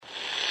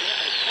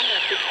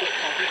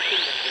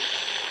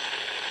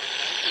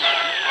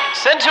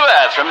Sent to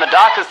Earth from the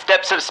darkest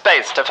depths of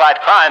space to fight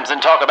crimes and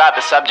talk about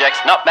the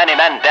subjects not many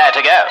men dare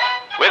to go.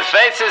 With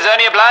faces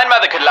only a blind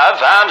mother could love,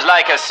 arms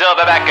like a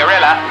silverback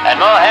gorilla, and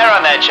more hair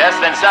on their chest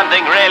than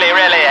something really,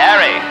 really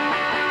hairy.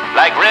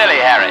 Like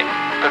really hairy.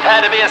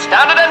 Prepare to be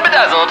astounded and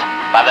bedazzled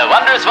by the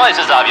wondrous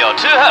voices of your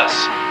two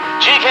hosts,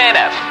 GK and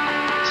F.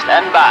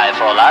 Stand by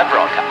for live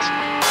broadcast.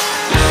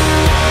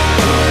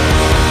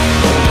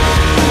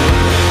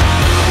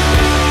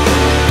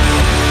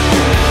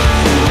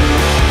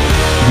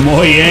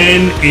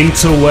 Moyen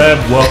interweb,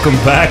 welcome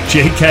back,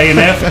 GK and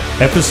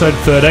F, episode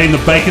 13, the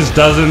Baker's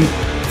Dozen.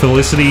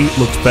 Felicity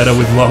looks better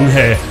with long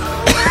hair.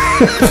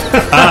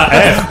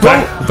 F,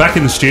 back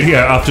in the studio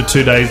after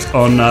 2 days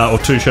on, or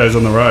 2 shows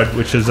on the road,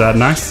 which is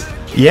nice.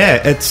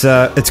 Yeah,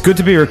 it's good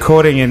to be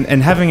recording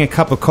and having a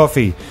cup of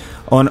coffee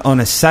on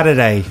a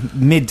Saturday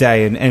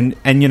midday,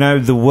 and you know,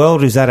 the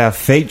world is at our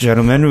feet,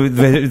 gentlemen.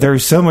 There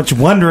is so much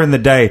wonder in the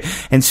day.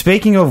 And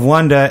speaking of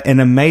wonder and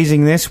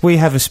amazingness, we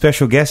have a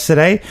special guest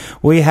today.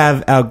 We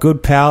have our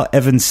good pal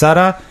Evan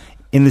Sutter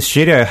in the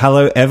studio.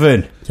 Hello,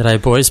 Evan. G'day,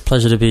 boys.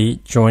 Pleasure to be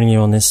joining you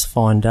on this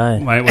fine day.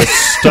 Mate, we're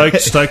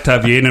stoked to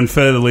have you in. And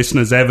for the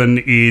listeners, Evan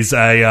is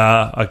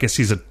I guess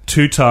he's a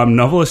 2-time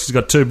novelist. He's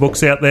got 2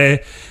 books out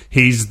there.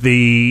 He's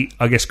the,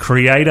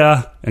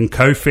 creator and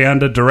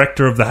co-founder,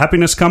 director of the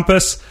Happiness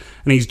Compass.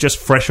 And he's just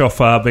fresh off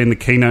being the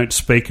keynote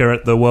speaker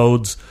at the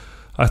world's,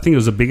 I think it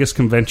was the biggest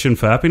convention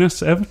for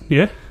happiness, Evan,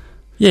 yeah?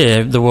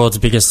 Yeah, the world's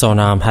biggest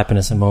on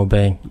happiness and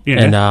well-being.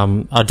 Yeah.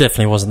 And I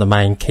definitely wasn't the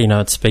main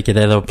keynote speaker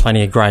there. There were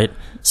plenty of great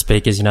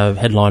speakers,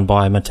 headlined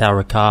by Matteo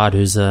Ricard,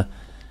 who's a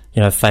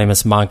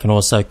famous monk and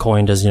also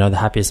coined as, the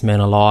happiest man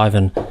alive,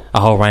 and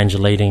a whole range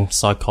of leading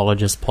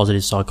psychologists,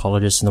 positive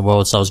psychologists in the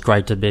world. So it was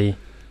great to be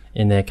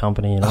in their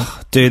company,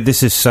 Oh, dude,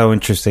 this is so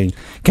interesting.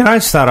 Can I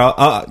start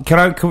off?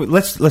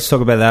 Let's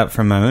talk about that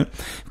for a moment.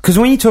 Because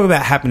when you talk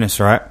about happiness,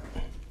 right?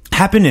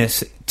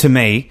 Happiness, to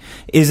me,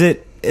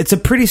 it's a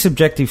pretty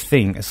subjective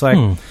thing. It's like,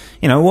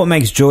 what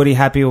makes Geordie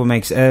happy, what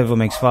makes Ev, what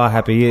makes Far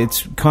happy?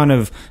 It's kind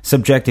of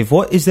subjective.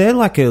 Is there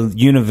like a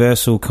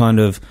universal kind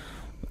of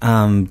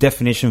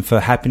definition for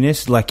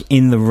happiness, like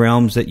in the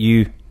realms that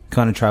you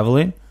kind of travel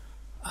in?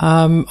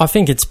 I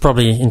think it's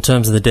probably, in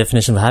terms of the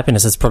definition of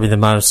happiness, it's probably the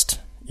most,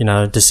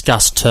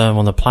 discussed term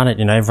on the planet.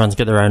 Everyone's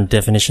got their own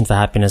definition for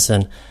happiness,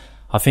 and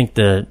I think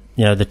the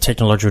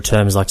technological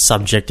term is like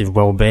subjective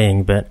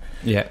well-being, but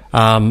yeah,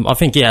 I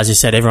think, as you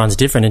said, everyone's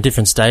different in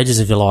different stages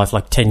of your life.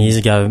 Like 10 years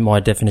ago,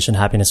 my definition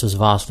of happiness was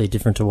vastly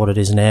different to what it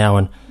is now,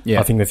 and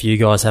I think with you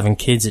guys having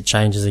kids, it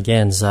changes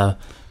again. So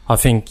I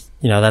think,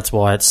 that's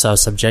why it's so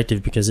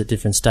subjective, because at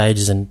different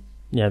stages and,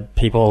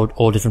 people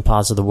all different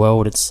parts of the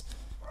world, it's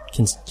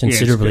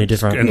considerably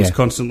different. And it's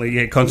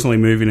constantly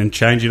moving and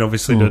changing,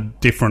 obviously, to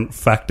different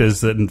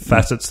factors and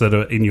facets that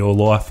are in your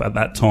life at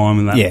that time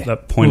and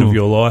that point of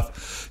your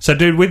life. So,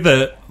 dude, with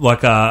the,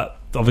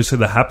 obviously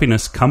the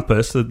Happiness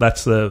Compass,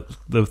 that's the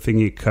thing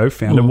you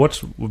co-founded.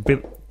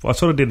 I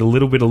sort of did a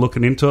little bit of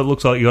looking into it. It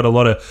looks like you got a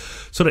lot of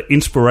sort of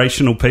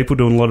inspirational people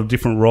doing a lot of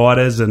different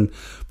writers and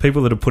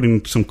people that are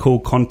putting some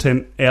cool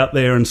content out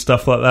there and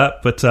stuff like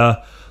that. But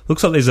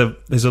looks like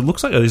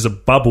there's a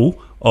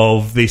bubble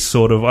of this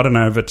sort of, I don't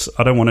know if it's,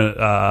 I don't want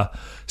to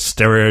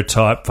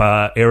stereotype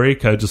area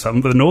codes or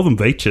something, but the Northern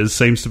Beaches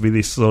seems to be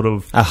this sort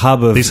of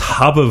hub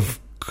of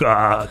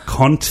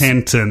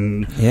content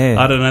and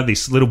I don't know,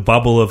 this little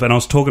bubble of, and I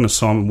was talking to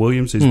Simon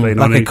Williams, who's been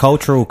on a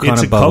cultural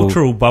kind of bubble. It's a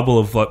cultural bubble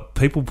of like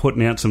people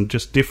putting out some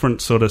just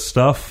different sort of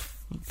stuff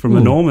from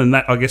the norm, and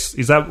that, I guess,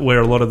 is that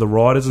where a lot of the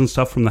writers and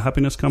stuff from the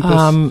Happiness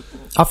Compass?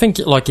 I think,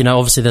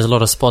 obviously there's a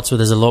lot of spots where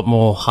there's a lot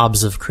more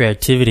hubs of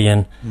creativity,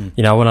 and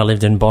when I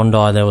lived in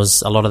Bondi, there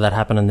was a lot of that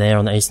happening there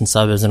on the eastern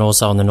suburbs and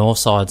also on the north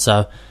side.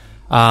 So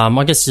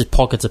I guess just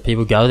pockets of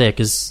people go there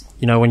because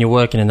when you're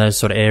working in those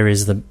sort of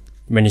areas,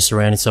 when you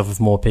surround yourself with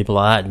more people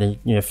like that,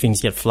 then,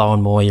 things get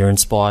flowing more, you're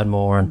inspired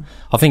more, and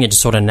I think it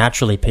just sort of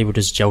naturally people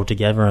just gel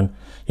together. And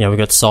we've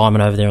got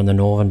Simon over there on the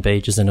northern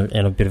beaches and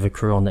a bit of a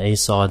crew on the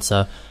east side,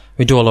 so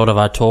we do a lot of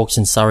our talks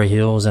in Surrey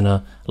Hills and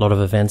a lot of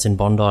events in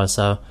Bondi.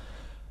 So,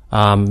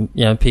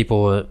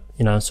 people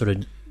are, sort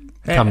of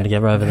coming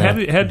together over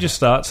there. How did you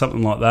start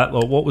something like that?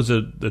 Like, what was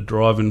the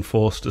driving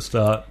force to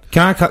start?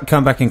 Can I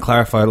come back and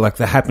clarify, like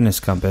the Happiness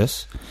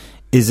Compass,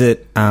 is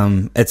it,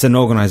 it's an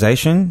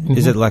organisation? Mm-hmm.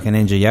 Is it like an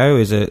NGO?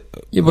 Is it?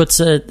 Yeah, it's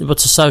a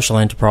social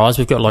enterprise.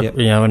 We've got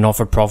a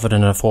not-for-profit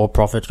and a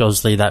for-profit.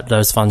 Obviously,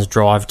 those funds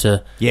drive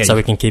to, so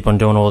we can keep on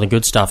doing all the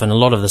good stuff. And a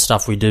lot of the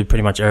stuff we do,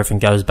 pretty much everything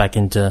goes back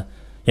into,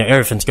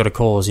 everything's got a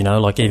cause,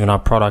 like even our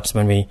products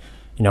when we,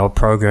 a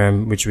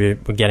program which we're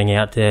getting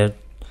out there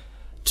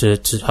to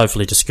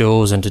hopefully to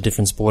schools and to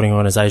different sporting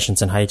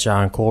organisations and HR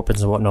and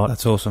corporates and whatnot.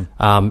 That's awesome.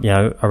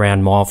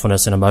 Around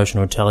mindfulness and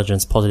emotional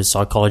intelligence, positive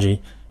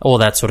psychology, all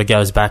that sort of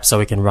goes back so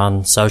we can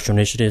run social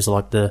initiatives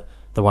like the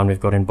one we've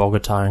got in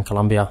Bogota in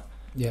Colombia,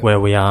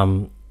 where we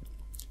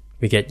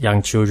get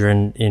young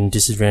children in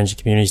disadvantaged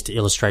communities to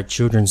illustrate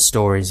children's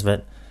stories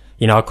that,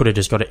 I could have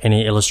just got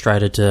any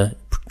illustrator to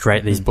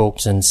create these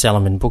books and sell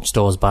them in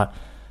bookstores, but,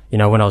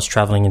 when I was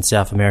travelling in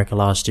South America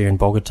last year in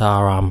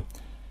Bogota,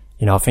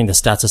 I think the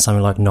stats are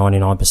something like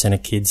 99%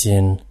 of kids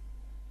in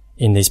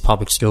these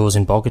public schools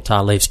in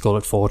Bogota leave school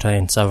at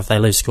 14. So if they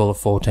leave school at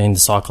 14, the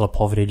cycle of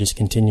poverty just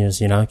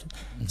continues,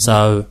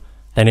 So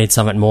they need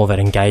something more that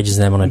engages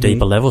them on a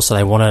deeper level. So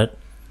they want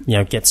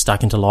to, get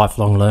stuck into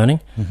lifelong learning.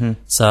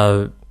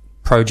 So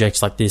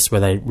projects like this where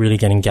they really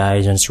get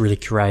engaged and it's really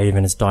creative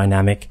and it's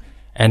dynamic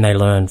and they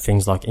learn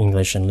things like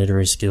English and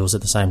literary skills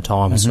at the same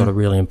time is sort of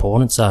really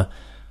important. So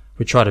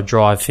we try to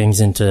drive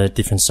things into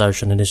different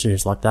social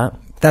initiatives like that.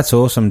 That's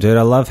awesome, dude.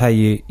 I love how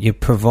you're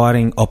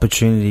providing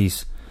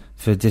opportunities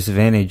for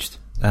disadvantaged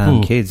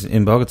kids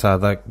in Bogota.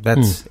 Like,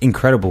 that's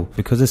incredible,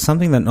 because there's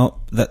something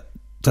that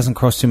doesn't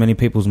cross too many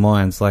people's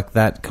minds. Like,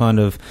 that kind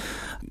of,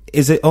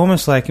 is it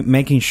almost like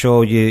making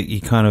sure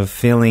you kind of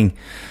feeling,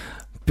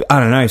 I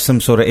don't know, some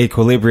sort of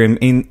equilibrium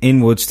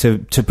inwards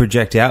to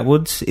project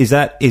outwards? Is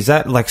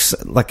that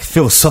like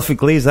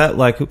philosophically, is that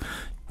like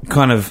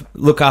kind of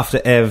look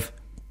after Ev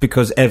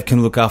because Ev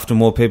can look after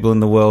more people in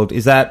the world?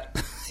 Is that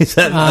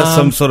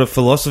some sort of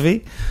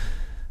philosophy?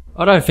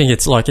 I don't think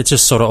it's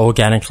just sort of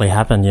organically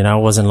happened, It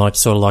wasn't like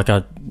sort of like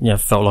I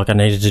felt like I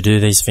needed to do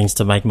these things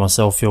to make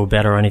myself feel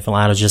better or anything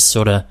like that. It was just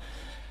sort of,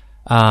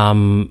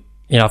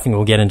 I think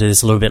we'll get into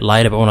this a little bit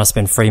later, but when I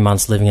spent 3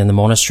 months living in the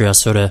monastery, I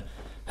sort of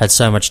had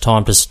so much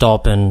time to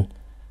stop and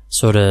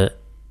sort of,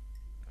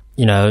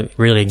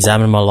 really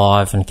examine my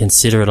life and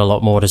consider it a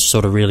lot more to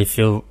sort of really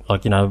feel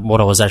like, what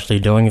I was actually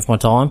doing with my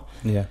time.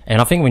 Yeah.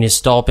 And I think when you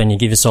stop and you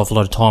give yourself a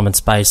lot of time and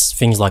space,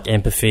 things like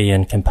empathy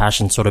and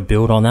compassion sort of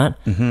build on that.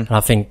 And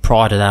I think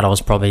prior to that, I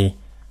was probably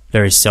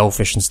very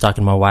selfish and stuck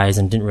in my ways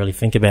and didn't really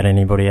think about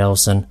anybody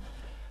else. And,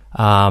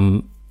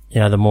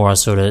 the more I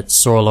sort of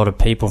saw a lot of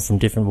people from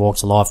different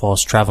walks of life while I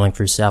was traveling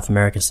through South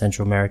America,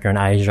 Central America and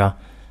Asia,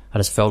 I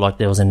just felt like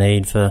there was a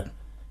need for,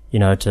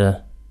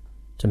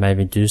 to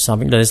maybe do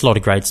something. There's a lot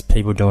of great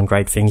people doing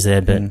great things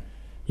there, but,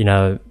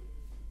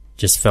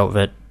 just felt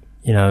that,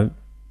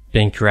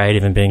 being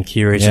creative and being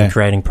curious and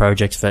creating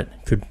projects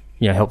that could,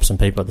 help some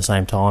people at the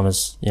same time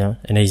is,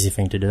 an easy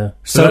thing to do.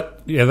 So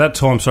that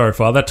time, sorry,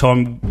 Father, that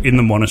time in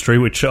the monastery,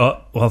 which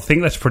I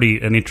think that's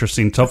an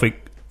interesting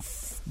topic.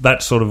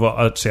 That sort of,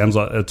 it sounds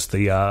like it's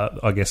the,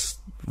 I guess,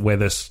 where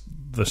the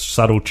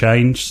subtle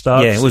change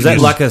starts. Yeah, was that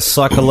like a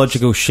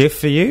psychological shift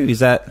for you? Is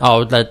that...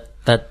 Oh, that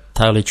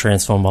totally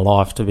transformed my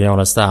life, to be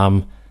honest.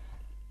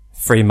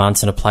 3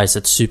 months in a place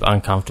that's super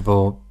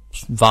uncomfortable,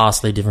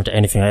 vastly different to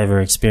anything I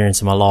ever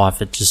experienced in my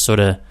life. It just sort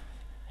of...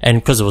 And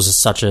because it was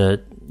such a,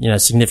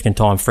 significant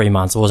time, 3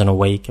 months, it wasn't a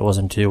week, it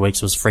wasn't 2 weeks,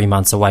 it was 3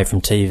 months away from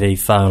TV,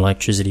 phone,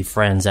 electricity,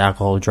 friends,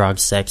 alcohol,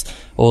 drugs, sex,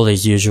 all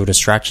these usual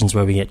distractions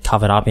where we get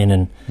covered up in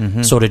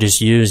and sort of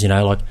just use,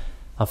 I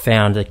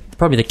found that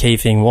probably the key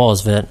thing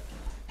was that,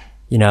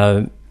 when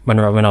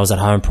I was at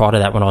home prior to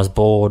that, when I was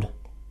bored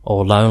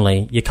or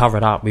lonely, you cover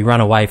it up. We run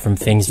away from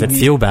things that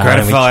feel bad.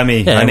 Gratify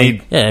me.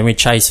 And we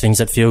chase things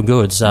that feel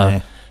good.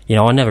 So,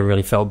 I never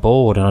really felt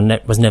bored, and I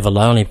was never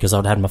lonely because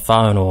I'd had my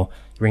phone or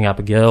ring up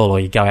a girl or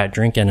you go out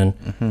drinking.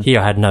 And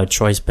here I had no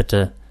choice but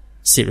to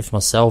sit with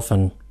myself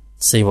and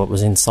see what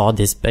was inside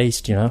this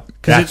beast,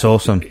 That's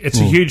awesome. It's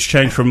a huge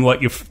change from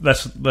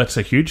that's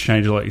a huge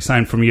change, like you're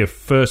saying, from your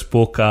first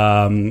book.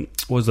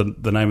 What was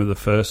the name of your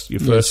first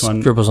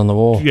one? Scribbles on the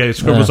Wall. Yeah,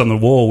 Scribbles on the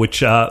Wall, which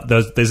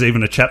there's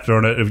even a chapter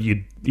on it of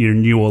you're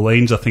in New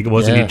Orleans, I think it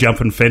was, and you're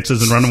jumping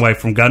fences and running away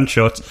from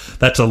gunshots.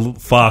 That's a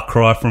far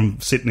cry from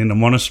sitting in a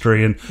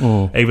monastery, and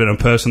even a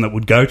person that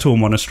would go to a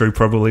monastery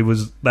probably,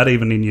 was that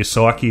even in your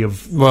psyche of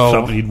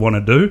something you'd want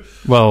to do?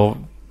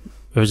 Well,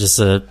 it was just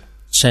a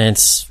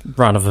chance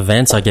run of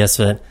events, I guess,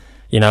 that,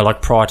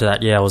 prior to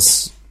that, I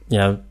was,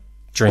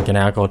 drinking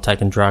alcohol,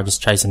 taking drugs,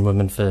 chasing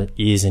women for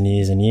years and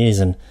years and years,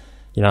 and,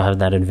 I had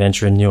that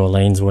adventure in New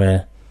Orleans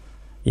where,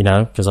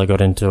 because I got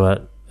into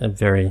a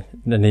very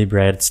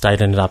inebriated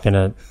state, ended up in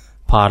a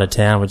part of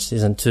town which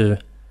isn't too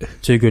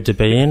good to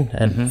be in,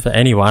 and for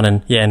anyone,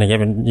 and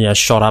again,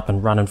 shot up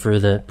and running through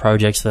the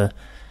projects for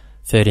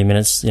 30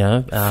 minutes,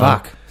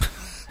 Fuck.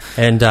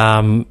 And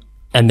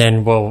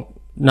then, well,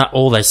 not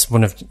all this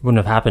wouldn't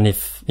have happened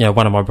if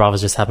one of my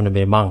brothers just happened to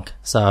be a monk.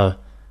 So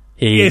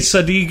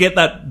so do you get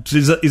that?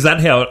 Is that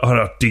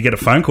how? Do you get a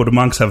phone call? Do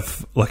monks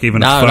have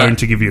even a phone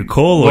to give you a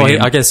call?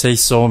 Well, I guess he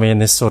saw me in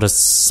this sort of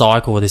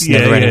cycle, this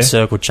never-ending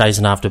circle,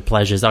 chasing after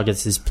pleasures. I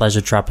guess this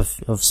pleasure trap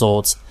of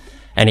sorts,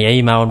 and he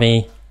emailed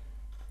me,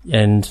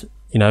 and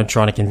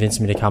trying to convince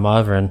me to come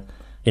over. And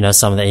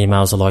some of the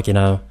emails are like,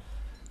 a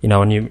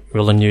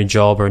new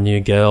job or a new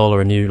girl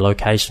or a new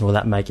location, will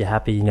that make you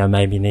happy?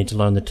 Maybe you need to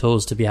learn the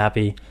tools to be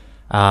happy.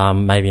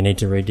 Maybe you need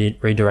to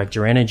redirect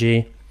your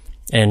energy,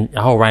 and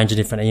a whole range of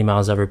different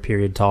emails over a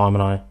period of time.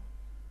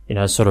 And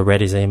I, sort of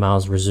read his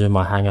emails, resume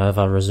my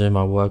hangover, resume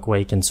my work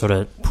week, and sort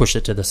of push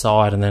it to the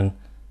side. And then,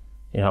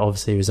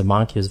 obviously he was a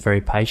monk. He was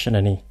very patient,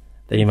 and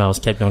the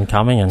emails kept on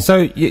coming. And so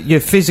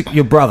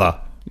your brother,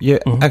 your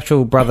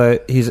actual brother,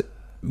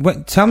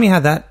 tell me how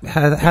did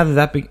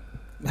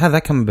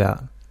that come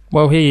about?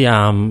 Well,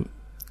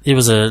 it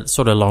was a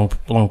sort of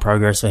long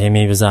progress for him.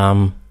 He was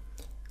doing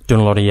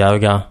a lot of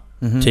yoga,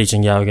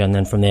 teaching yoga, and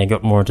then from there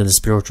got more into the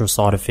spiritual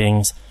side of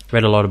things.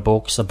 Read a lot of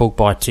books. A book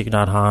by Thich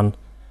Nhat Hanh,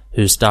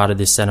 who started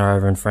this centre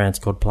over in France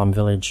called Plum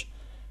Village,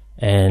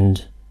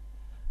 and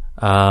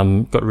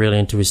got really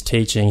into his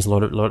teachings. A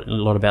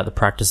lot about the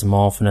practice of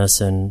mindfulness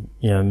and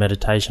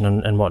meditation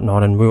and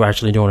whatnot. And we were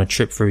actually doing a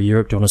trip through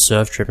Europe, doing a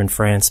surf trip in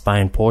France,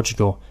 Spain,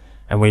 Portugal,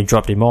 and we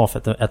dropped him off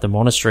at the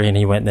monastery, and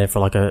he went there for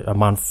like a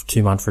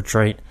 2-month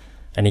retreat,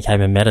 and he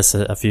came and met us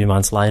a few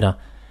months later.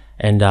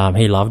 And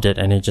he loved it,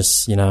 and it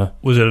just,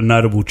 Was it a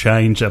notable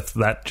change after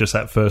that, just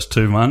that first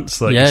 2 months?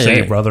 Like, you see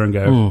your brother and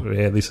go,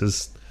 this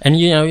is... And,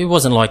 it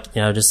wasn't like,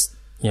 just,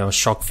 a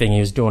shock thing. He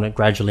was doing it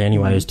gradually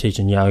anyway. He was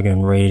teaching yoga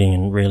and reading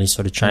and really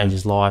sort of changed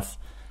his life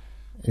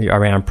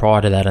around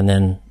prior to that. And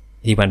then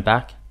he went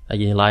back a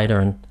year later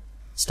and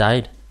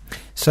stayed.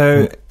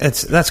 So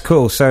that's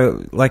cool.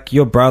 So, like,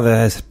 your brother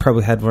has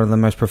probably had one of the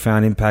most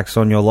profound impacts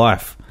on your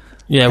life.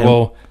 Yeah,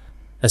 well...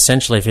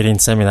 Essentially, if he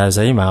didn't send me those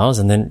emails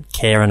and then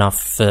care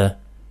enough for,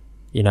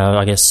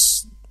 I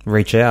guess...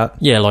 Reach out.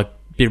 Yeah, like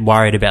a bit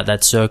worried about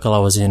that circle I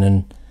was in,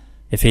 and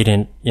if he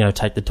didn't,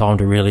 take the time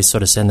to really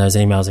sort of send those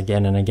emails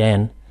again and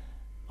again,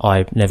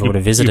 I never would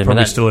have visited him. You're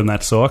probably still in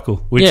that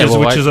cycle, which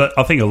is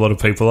I think a lot of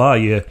people are.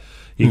 You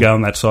go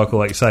in that cycle,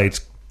 like you say, it's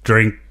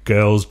drink,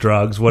 girls,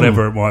 drugs,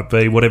 whatever it might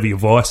be, whatever your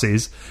vice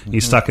is, you're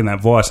stuck in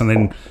that vice, and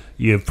then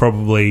you're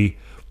probably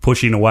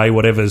pushing away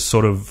whatever's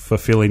sort of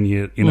fulfilling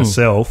your inner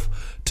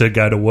self to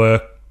go to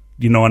work,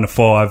 your 9 to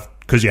 5,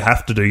 because you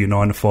have to do your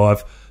 9 to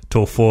 5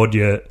 to afford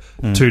your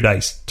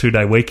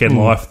 2-day weekend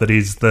life that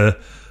is the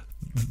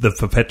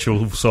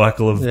perpetual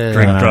cycle of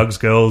drink, drugs,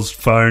 girls,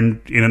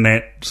 phone,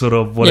 internet, sort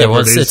of whatever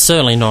it is. It's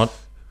certainly not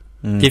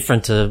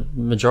different to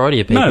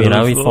majority of people.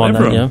 We find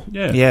everyone.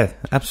 that. Yeah,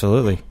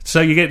 absolutely. So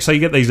you get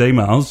these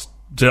emails.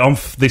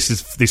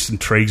 This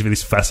intrigues me.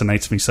 This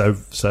fascinates me so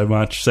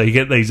much. So you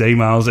get these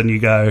emails and you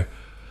go.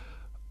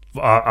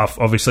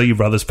 Obviously, your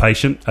brother's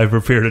patient over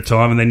a period of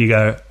time, and then you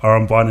go,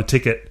 I'm buying a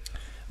ticket.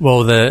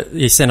 Well,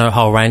 you send a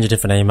whole range of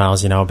different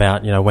emails,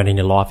 about, when in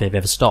your life you've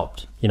ever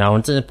stopped. And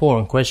it's an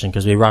important question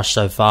because we rush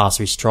so fast,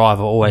 we strive,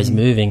 we're always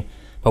moving.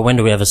 But when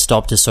do we ever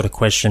stop to sort of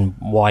question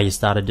why you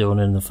started doing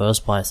it in the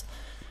first place?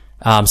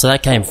 So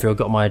that came through,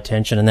 got my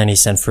attention, and then he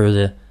sent through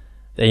the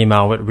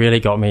email. What really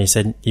got me, he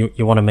said,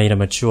 you want to meet a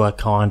mature,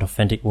 kind,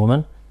 authentic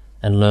woman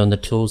and learn the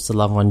tools to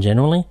love one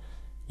genuinely?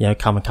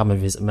 Come and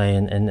visit me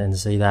and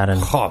see that.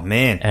 And oh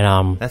man,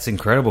 and that's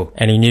incredible.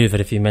 And he knew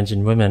that if you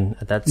mentioned women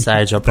at that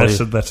stage, I'd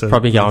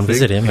probably go and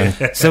visit him.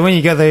 And so when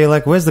you go there, you're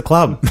like, "Where's the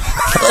club?"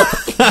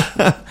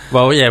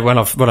 Well, yeah. When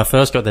I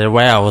first got there,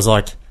 wow, I was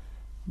like,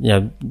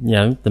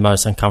 the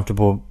most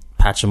uncomfortable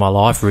patch of my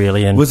life,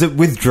 really. And was it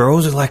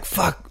withdrawals? Or like,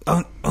 fuck,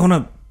 I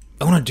want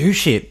to do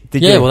shit.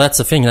 Well, that's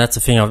the thing. That's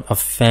the thing I've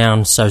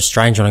found so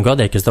strange when I got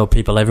there, because there were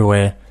people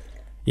everywhere,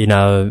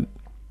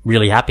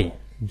 really happy,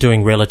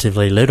 doing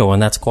relatively little,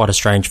 and that's quite a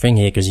strange thing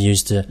here because you're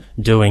used to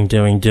doing,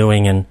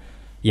 and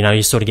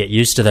you sort of get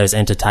used to those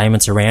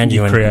entertainments around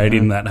you. And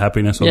creating that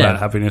happiness, or that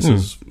happiness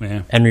is,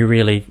 And we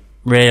really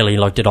rarely,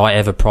 did I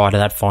ever prior to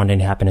that find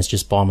any happiness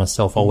just by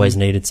myself. Always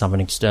needed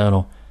something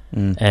external.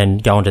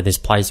 And going to this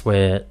place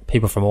where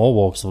people from all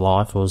walks of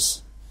life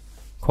was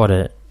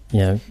quite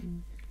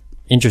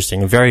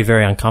interesting and very,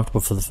 very uncomfortable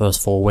for the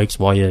first 4 weeks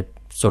while you're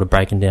sort of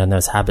breaking down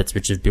those habits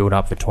which have built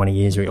up for 20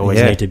 years. We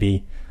always need to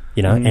be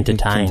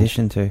entertained.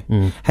 Conditioned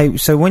to. Hey,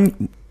 so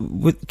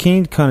can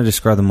you kind of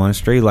describe the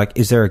monastery? Like,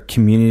 is there a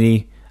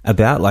community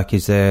about? Like,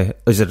 is it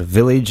a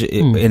village?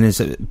 And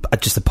is it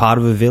just a part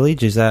of a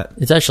village? Is that?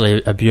 It's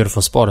actually a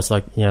beautiful spot. It's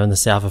like, in the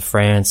south of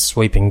France,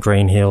 sweeping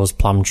green hills,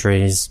 plum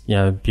trees,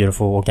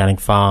 beautiful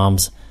organic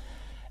farms.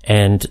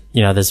 And,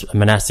 there's a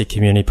monastic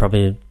community,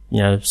 probably,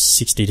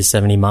 60 to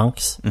 70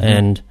 monks.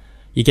 And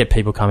you get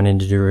people coming in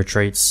to do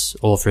retreats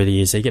all through the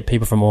years. So you get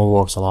people from all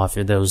walks of life.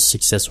 There was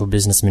successful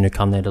businessmen who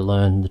come there to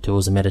learn the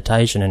tools of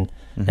meditation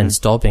and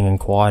stopping and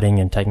quieting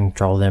and taking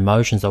control of their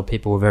emotions. There were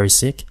people who were very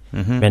sick,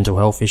 mental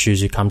health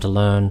issues, who come to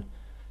learn,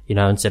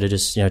 instead of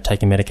just,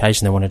 taking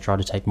medication, they want to try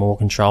to take more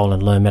control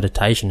and learn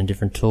meditation and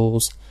different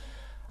tools.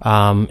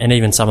 And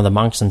even some of the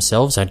monks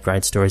themselves had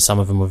great stories. Some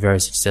of them were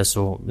very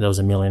successful. There was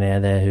a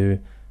millionaire there who,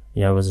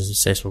 was a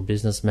successful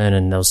businessman,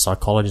 and there was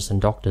psychologists and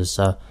doctors.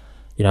 So,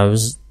 it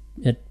was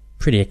a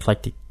pretty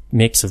eclectic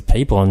mix of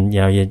people, and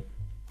you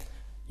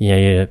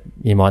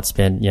might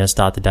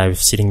start the day with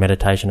sitting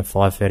meditation at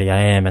 5:30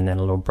 a.m. and then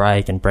a little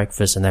break and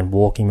breakfast and then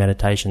walking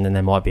meditation. Then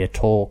there might be a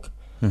talk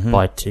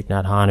by Thich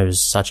Nhat Hanh,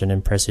 who's such an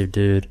impressive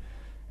dude,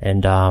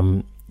 and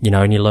and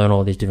you learn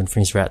all these different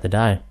things throughout the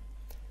day.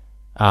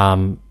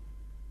 Obviously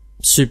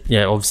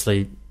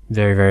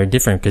very, very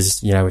different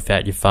because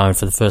without your phone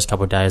for the first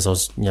couple of days, I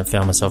was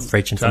found myself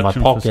reaching for my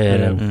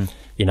pocket and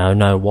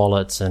no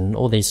wallets and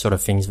all these sort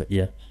of things that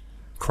you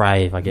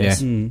crave, I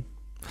guess.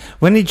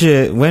 When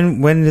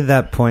did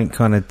that point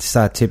kind of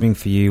start tipping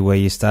for you, where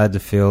you started to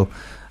feel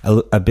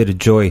a bit of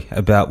joy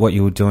about what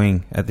you were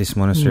doing at this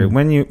monastery?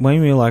 When you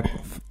were like,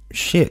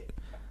 shit,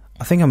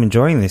 I think I'm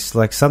enjoying this,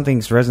 like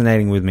something's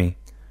resonating with me.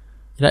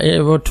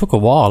 It took a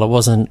while. It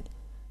wasn't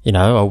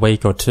a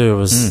week or two,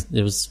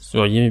 it was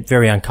you're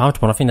very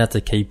uncomfortable. And I think that's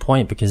a key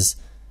point, because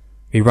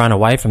we run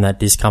away from that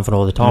discomfort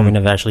all the time. We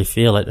never actually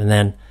feel it. And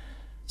then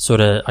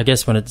sort of, I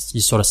guess when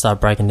you sort of start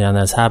breaking down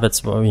those habits,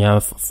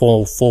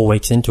 4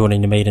 weeks into it,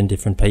 and you're meeting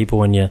different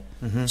people, and you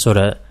sort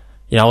of,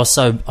 I was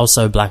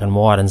so black and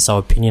white and so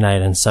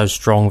opinionated and so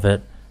strong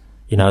that,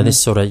 this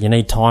sort of, you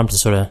need time to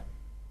sort of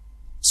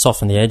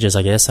soften the edges,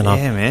 I guess. And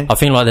I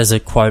feel like there's a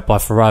quote by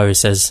Thoreau who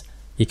says,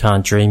 you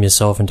can't dream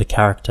yourself into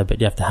character, but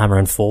you have to hammer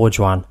and forge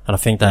one. And I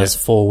think those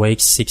 4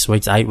 weeks, 6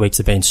 weeks, 8 weeks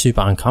have been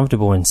super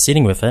uncomfortable, and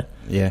sitting with it,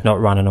 not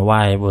running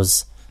away, it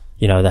was,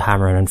 the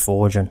hammering and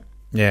forging.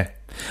 Yeah.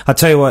 I'll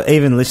tell you what,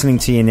 even listening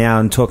to you now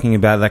and talking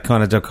about that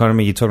kind of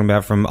dichotomy you're talking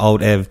about from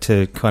old Ev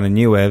to kind of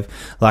new Ev,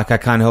 like I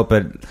can't help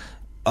but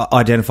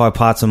identify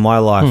parts of my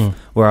life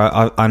where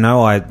I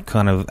know I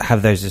kind of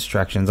have those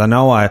distractions. I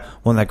know I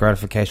want that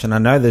gratification. I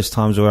know there's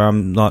times where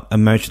I'm not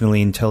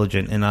emotionally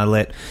intelligent and I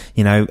let,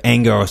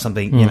 anger or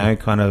something,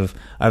 kind of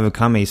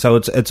overcome me. So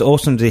it's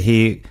awesome to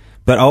hear.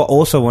 But I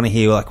also want to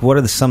hear, like, what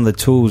are some of the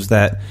tools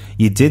that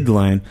you did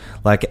learn?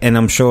 Like, and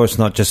I'm sure it's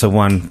not just a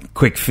one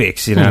quick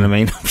fix, you know what I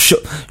mean? I'm sure,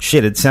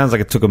 shit, it sounds like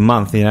it took a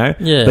month,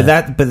 Yeah.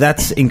 But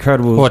that's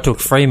incredible. Well, it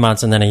took 3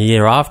 months and then a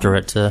year after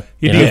it to,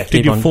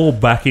 Did you fall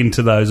back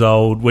into those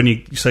old, when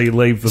you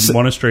leave the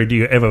monastery, do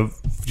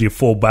you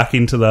fall back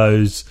into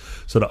those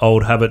sort of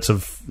old habits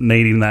of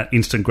needing that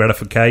instant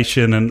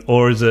gratification,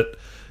 or is it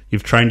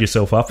you've trained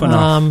yourself up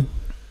enough?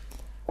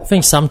 I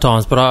think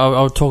sometimes, but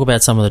I'll talk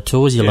about some of the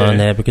tools you learn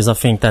there, because I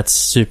think that's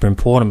super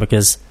important,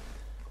 because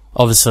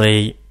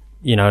obviously,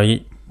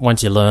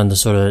 once you learn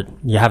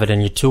you have it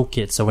in your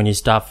toolkit, so when you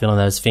start feeling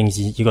those things,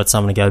 you got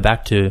something to go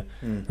back to.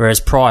 Whereas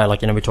prior,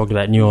 like, we talked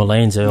about New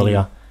Orleans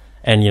earlier,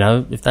 and,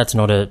 if that's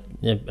not a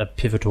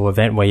pivotal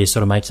event where you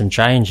sort of make some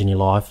change in your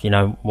life,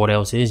 what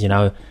else is, and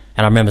I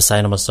remember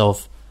saying to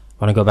myself,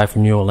 when I got back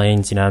from New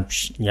Orleans, I've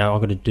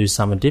got to do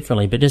something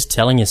differently, but just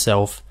telling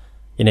yourself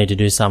you need to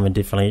do something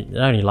differently, it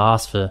only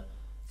lasts for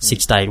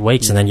 6 to 8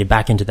 weeks, and then you're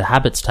back into the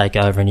habits take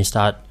over, and you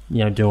start,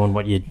 doing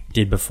what you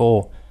did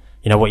before.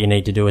 What you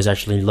need to do is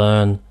actually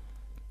learn,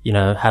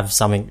 have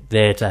something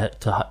there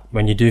to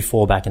when you do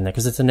fall back in there,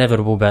 because it's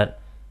inevitable,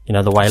 but,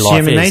 the way life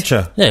human is.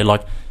 nature. Yeah,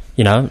 like,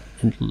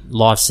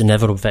 life's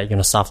inevitable that you're going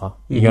to suffer.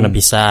 You're going to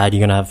be sad, you're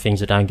going to have things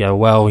that don't go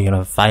well, you're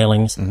going to have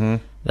failings.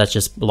 That's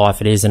just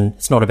life it is, and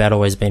it's not about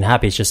always being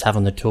happy, it's just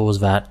having the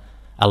tools that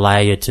allow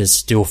you to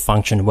still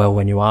function well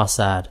when you are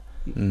sad.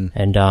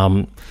 And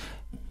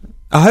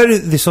I heard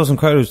this awesome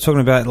quote. It was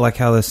talking about, like,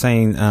 how they're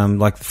saying,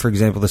 like, for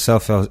example, the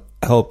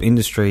self-help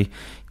industry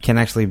can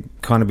actually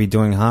kind of be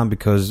doing harm,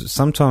 because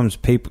sometimes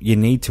you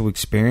need to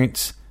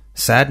experience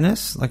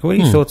sadness. Like, what are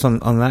your thoughts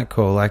on that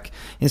call? Like,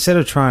 instead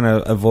of trying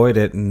to avoid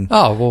it, and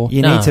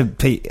you need to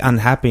be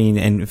unhappy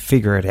and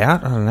figure it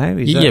out. I don't know.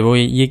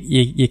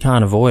 You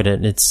can't avoid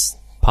it. It's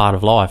part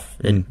of life.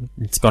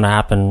 It's going to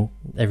happen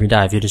every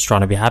day. If you're just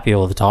trying to be happy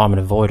all the time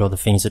and avoid all the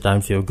things that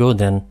don't feel good,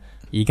 then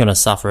you're going to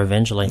suffer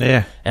eventually.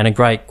 Yeah. And a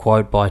great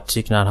quote by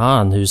Thich Nhat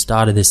Hanh, who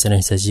started this, and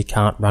he says, you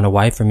can't run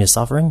away from your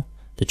suffering.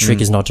 The trick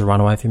is not to run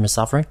away from your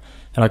suffering.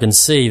 And I can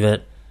see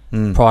that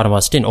prior to my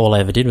stint, all I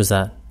ever did was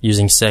that,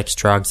 using sex,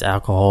 drugs,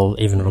 alcohol,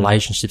 even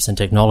relationships and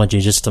technology,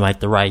 just to make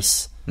the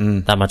race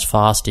that much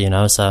faster,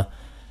 So,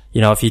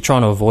 if you're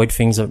trying to avoid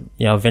things,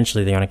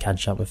 eventually they're going to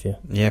catch up with you.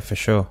 Yeah, for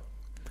sure.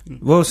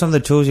 What are some of the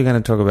tools you're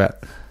going to talk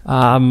about?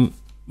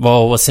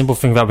 Well, a simple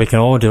thing that we can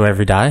all do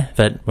every day,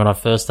 but when I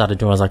first started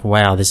doing it, I was like,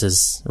 wow, this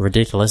is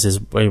ridiculous, is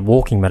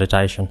walking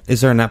meditation.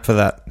 Is there an app for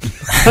that?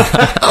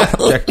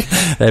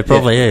 There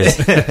probably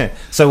is.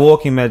 So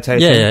walking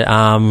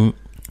meditation?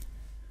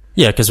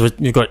 Yeah, because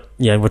we've got,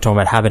 we're talking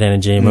about habit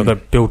energy, and we've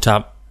got built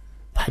up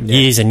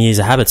years and years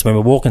of habits. When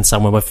we're walking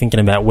somewhere, we're thinking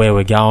about where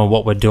we're going,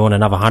 what we're doing,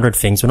 another 100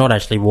 things. We're not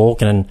actually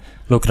walking and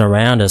looking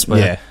around us.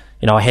 We're,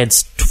 our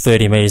head's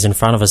 30 metres in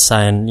front of us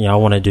saying, I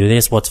want to do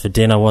this, what's for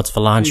dinner, what's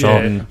for lunch, or,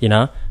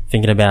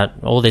 thinking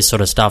about all this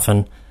sort of stuff.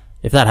 And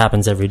if that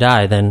happens every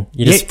day, then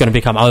you're just going to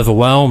become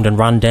overwhelmed and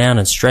run down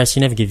and stressed. You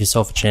never give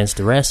yourself a chance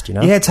to rest,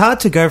 Yeah, it's hard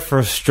to go for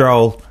a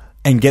stroll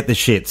and get the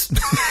shits.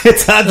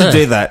 It's hard to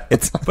do that.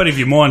 But if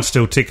your mind's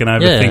still ticking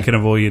over thinking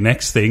of all your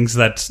next things,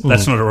 that's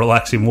not a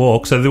relaxing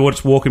walk. So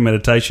what's walking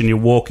meditation? You're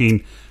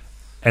walking,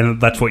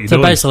 and that's what you're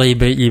doing. So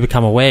basically, you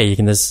become aware.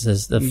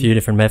 There's a few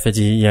different methods.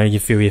 You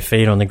feel your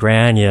feet on the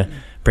ground. You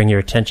bring your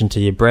attention to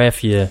your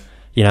breath. You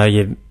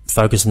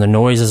focus on the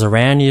noises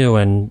around you,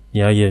 and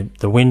the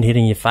wind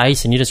hitting your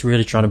face, and you're just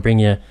really trying to bring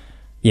your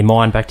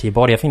mind back to your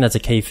body. I think that's a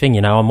key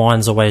thing. Our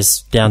mind's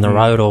always down the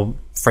road or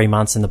 3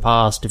 months in the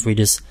past. If we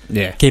just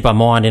keep our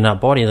mind in our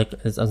body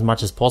as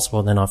much as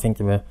possible, then I think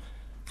that we're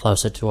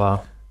closer to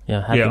our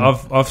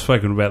happiness. I've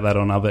spoken about that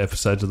on other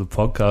episodes of the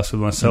podcast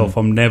with myself.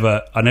 I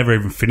never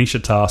even finish a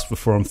task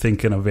before I'm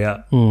thinking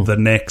about the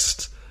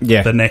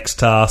next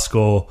task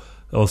or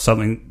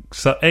something.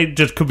 So it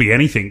just could be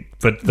anything,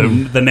 but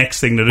the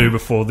next thing to do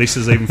before this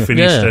is even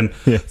finished, and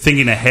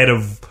thinking ahead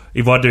of,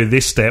 if I do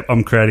this step,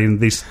 I'm creating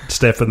this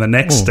step and the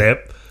next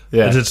step.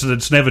 Yeah.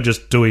 It's never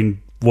just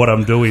doing what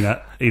I'm doing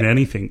in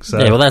anything. So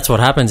yeah, well, that's what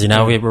happens.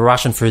 We're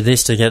rushing through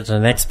this to get to the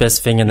next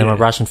best thing, and then we're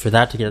rushing through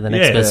that to get to the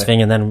next best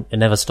thing, and then it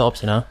never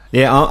stops.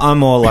 Yeah, I'm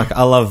more like,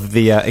 I love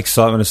the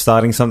excitement of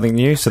starting something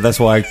new, so that's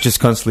why I just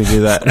constantly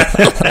do that.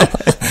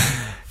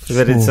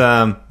 But it's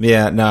I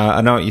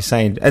know what you're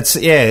saying.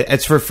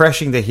 It's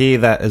refreshing to hear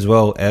that as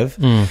well, Ev,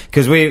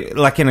 because we,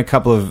 like, in a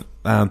couple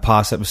of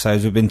past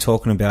episodes, we've been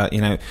talking about,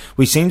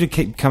 we seem to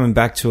keep coming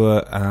back to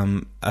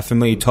a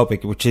familiar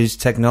topic, which is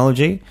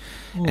technology,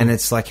 and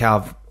it's like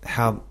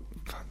how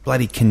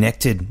bloody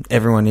connected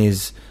everyone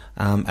is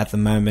at the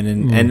moment,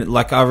 and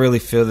like, I really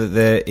feel that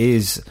there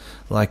is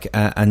like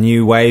a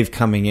new wave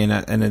coming in,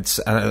 and it's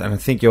and I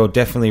think you're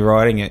definitely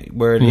riding it,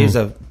 where it is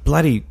a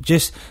bloody,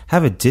 just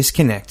have a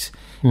disconnect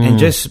and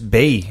just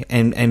be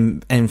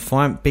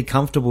be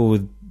comfortable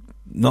with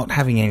not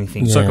having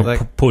anything. It's like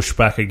a push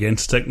back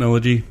against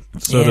technology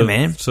sort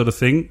of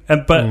thing.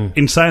 But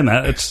in saying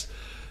that,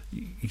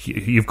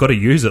 you've got to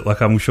use it.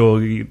 Like, I'm sure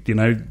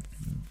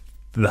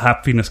the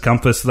happiness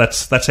compass,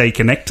 that's how you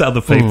connect to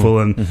other people,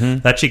 and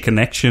that's your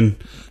connection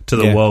to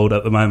the world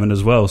at the moment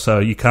as well. So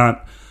you can't,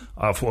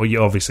 well,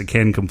 you obviously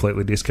can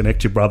completely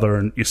disconnect your brother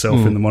and yourself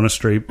in the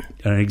monastery,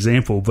 an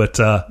example, but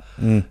I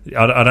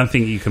don't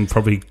think you can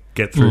probably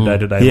get through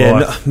day-to-day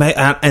life. No, mate,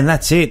 and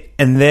that's it.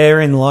 And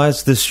therein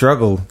lies the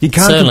struggle. You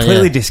can't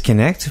completely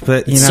disconnect,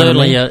 but it's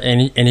certainly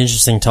an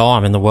interesting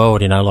time in the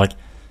world.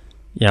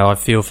 I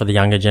feel for the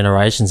younger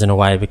generations in a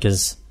way,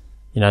 because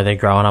they're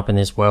growing up in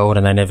this world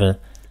and they never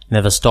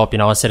stop.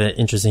 I said an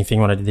interesting thing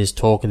when I did this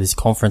talk at this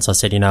conference. I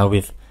said,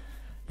 we've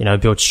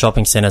built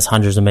shopping centres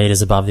hundreds of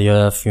metres above the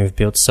earth. We've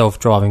built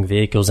self-driving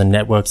vehicles and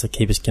networks that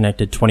keep us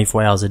connected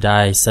 24 hours a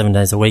day, 7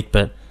 days a week.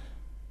 But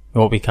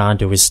what we can't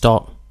do is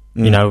stop.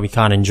 We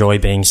can't enjoy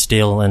being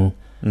still and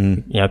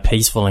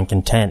peaceful and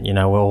content.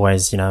 We're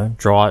always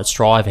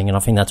striving, and I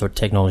think that's what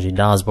technology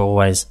does. We're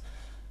always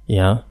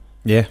we've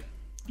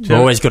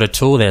always got a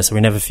tool there, so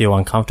we never feel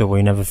uncomfortable.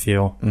 We never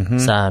feel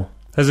sad.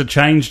 Has it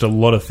changed a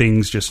lot of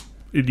things just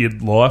in your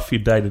life,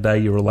 your day-to-day,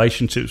 your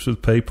relationships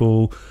with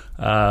people,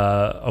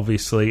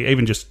 obviously,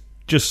 even just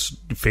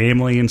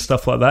family and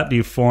stuff like that? Do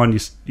you find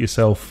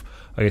yourself,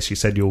 I guess you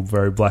said you're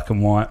very black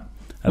and white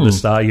at the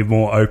start, you're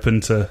more open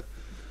to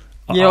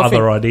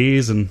other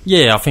ideas? And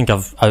I think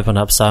I've opened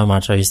up so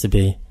much. I used to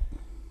be,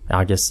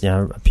 I guess,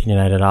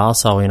 opinionated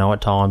arsehole,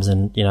 at times,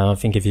 and, I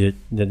think if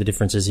the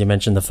differences, you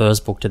mentioned the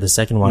first book to the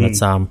second one,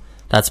 it's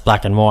that's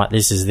black and white.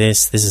 This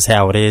is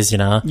how it is.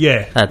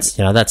 Yeah.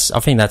 That's I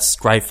think that's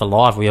great for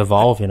life. We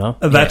evolve.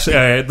 That's what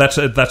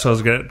I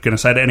was going to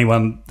say to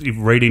anyone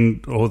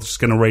reading or just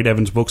going to read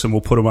Evan's books, and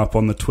we'll put them up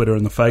on the Twitter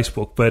and the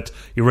Facebook. But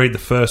you read the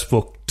first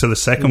book to the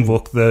second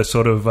book, the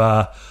sort of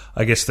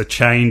I guess the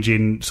change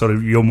in sort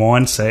of your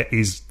mindset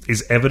is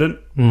evident,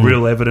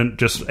 real evident,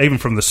 just even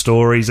from the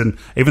stories and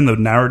even the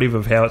narrative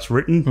of how it's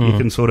written.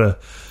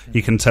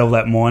 You can tell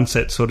that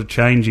mindset sort of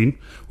changing,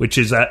 which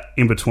is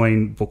in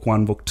between book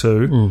 1, book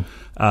 2,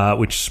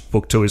 which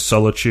book 2 is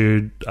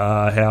Solitude.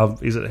 How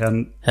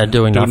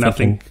doing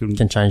nothing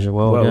can change the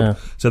world. Yeah.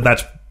 So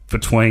that's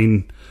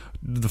between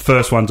the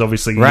first one's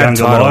obviously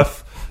younger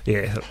life.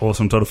 Yeah,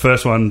 awesome title.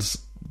 First one's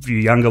your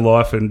younger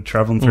life and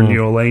travelling through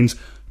New Orleans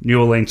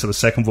to the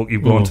second book.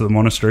 You've gone to the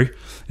monastery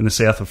in the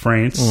south of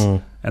France,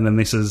 and then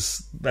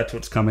that's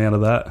what's come out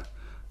of that.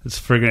 It's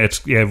friggin',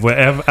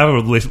 have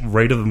a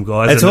read of them,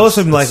 guys. It's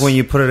awesome, like when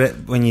you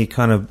when you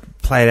kind of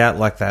play it out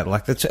like that.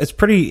 Like it's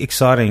pretty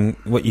exciting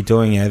what you're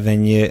doing, Ev,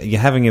 and you're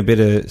having a bit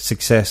of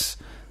success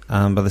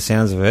by the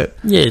sounds of it.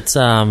 Yeah, it's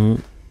I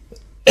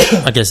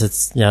guess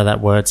it's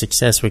that word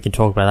success. We can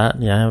talk about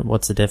that.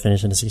 What's the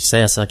definition of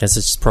success? I guess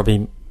it's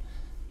probably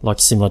like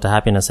similar to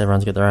happiness.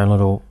 Everyone's got their own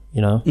little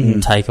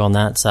take on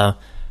that. So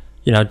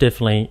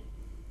definitely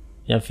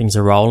things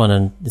are rolling,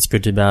 and it's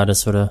good to be able to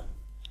sort of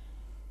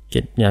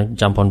get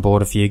jump on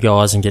board a few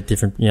guys and get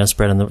different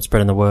spreading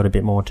the word a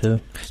bit more too.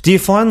 Do you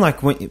find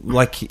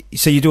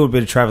so you do a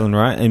bit of traveling,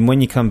 right? And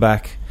when you come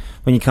back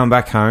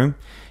home,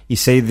 you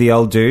see the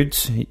old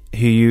dudes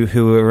who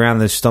were around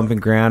the stomping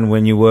ground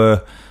when you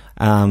were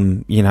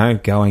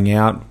going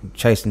out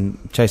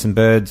chasing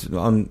birds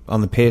on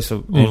the piers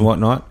and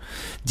whatnot.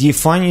 Do you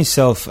find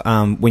yourself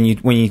when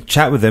you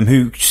chat with them,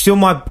 who still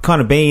might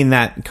kind of be in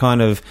that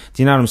kind of,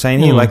 do you know what I'm saying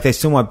here? Like they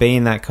still might be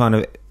in that kind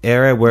of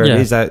area where it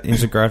is that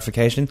instant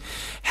gratification.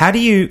 How do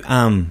you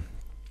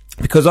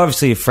because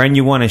obviously a friend,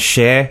 you want to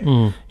share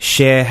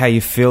how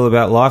you feel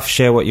about life,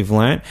 share what you've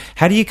learnt.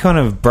 How do you kind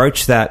of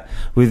broach that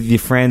with your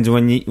friends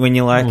when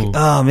you're like,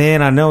 oh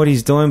man, I know what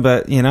he's doing,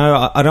 but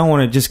I don't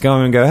want to just go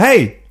and go,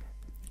 hey,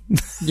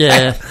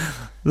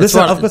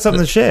 listen, I've got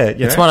something to share.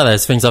 It's one of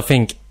those things. I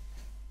think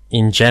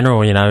in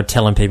general,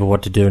 telling people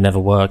what to do never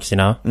works.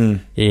 You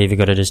either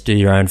got to just do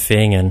your own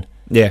thing and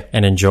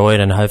enjoy it,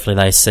 and hopefully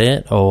they see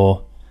it,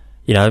 or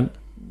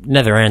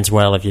never ends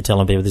well if you're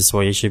telling people this is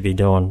what you should be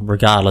doing,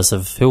 regardless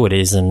of who it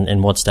is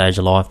and what stage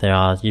of life they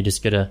are. You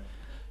just got to,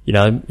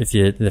 if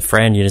you're the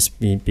friend, you just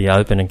be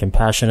open and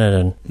compassionate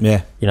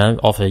and,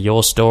 offer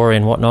your story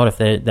and whatnot. If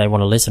they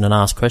want to listen and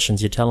ask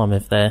questions, you tell them.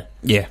 If they're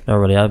not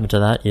really open to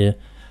that,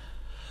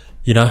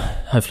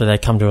 hopefully they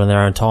come to it in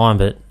their own time.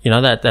 But,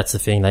 that's the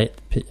thing. They,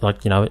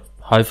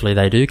 hopefully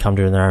they do come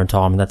to it in their own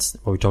time. And that's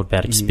what we talked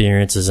about,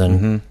 experiences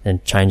and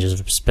changes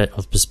of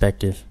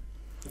perspective.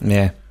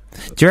 Yeah.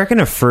 Do you reckon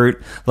a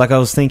fruit, like I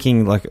was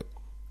thinking, like,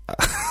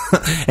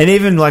 and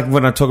even like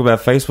when I talk about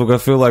Facebook, I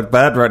feel like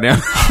bad right now.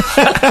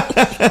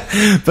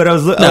 But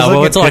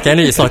it's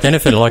like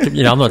anything. Like,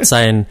 I'm not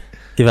saying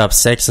give up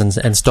sex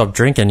and stop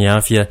drinking.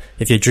 If you're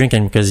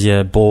drinking because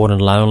you're bored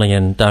and lonely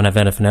and don't have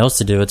anything else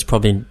to do, it's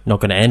probably not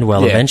going to end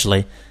well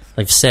eventually.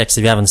 Like sex,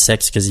 if you're having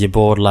sex because you're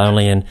bored,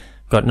 lonely, and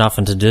got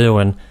nothing to do,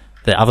 and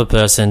the other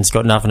person's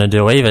got nothing to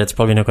do either, it's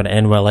probably not going to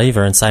end well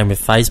either. And same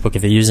with Facebook,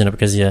 if you're using it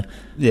because you're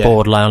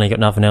bored, lonely, got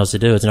nothing else to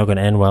do, it's not going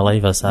to end well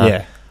either.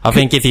 So I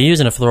think if you're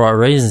using it for the right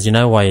reasons, you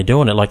know why you're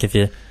doing it. Like if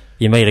you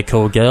meet a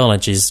cool girl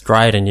and she's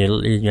great and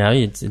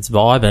it's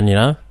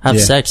vibing, have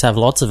sex, have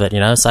lots of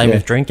it, Same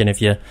with drinking.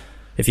 If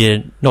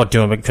you're not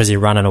doing it because you're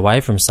running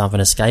away from something,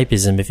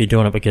 escapism, if you're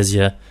doing it because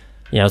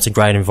it's a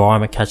great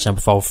environment, catching up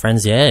with old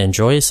friends,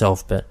 enjoy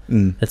yourself. But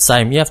it's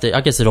same. You have to.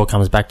 I guess it all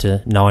comes back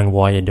to knowing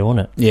why you're doing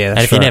it. Yeah, that's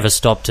and if you never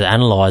stop to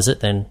analyse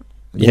it, then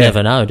you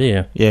never know, do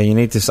you? Yeah, you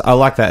need to. I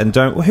like that. And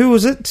who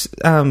was it?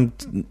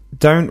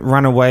 Don't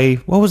run away.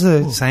 What was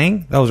the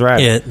saying? That was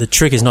right. Yeah, the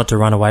trick is not to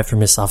run away from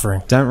your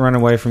suffering. Don't run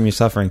away from your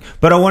suffering.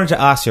 But I wanted to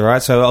ask you,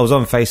 right? So I was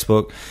on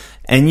Facebook,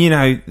 and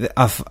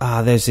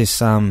there's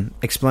this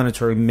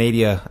explanatory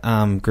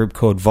media group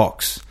called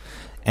Vox.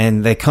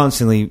 And they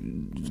constantly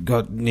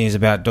got news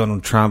about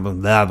Donald Trump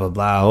and blah, blah,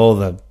 blah, all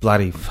the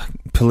bloody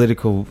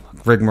political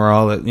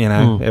rigmarole that,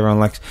 everyone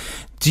likes.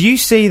 Do you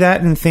see that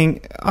and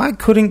think, I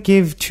couldn't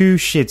give two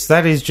shits?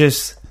 That is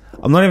just,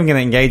 I'm not even going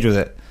to engage with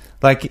it.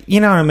 Like, you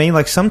know what I mean?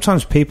 Like,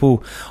 sometimes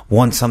people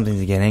want something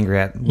to get angry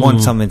at,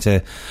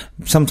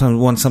 sometimes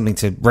want something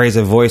to raise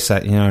a voice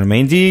at, you know what I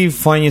mean? Do you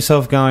find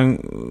yourself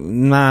going,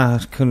 nah,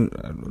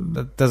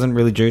 that doesn't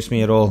really juice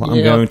me at all.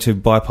 I'm going to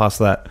bypass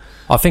that.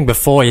 I think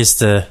before I used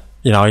to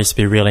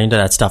be really into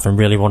that stuff and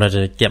really wanted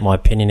to get my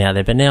opinion out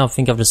there. But now I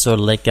think I've just sort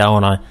of let go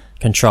and I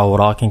control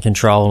what I can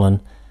control. And,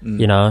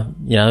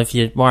 if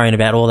you're worrying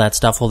about all that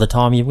stuff all the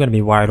time, you're going to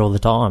be worried all the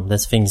time.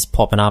 There's things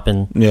popping up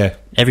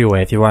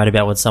everywhere. If you're worried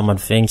about what someone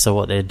thinks or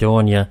what they're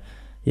doing, your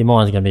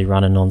mind's going to be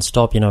running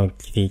non-stop.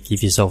 If you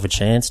give yourself a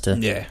chance to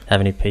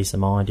have any peace of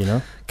mind,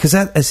 Because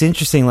it's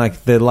interesting,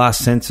 like the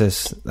last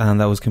census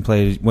that was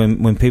completed,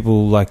 when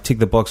people like tick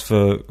the box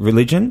for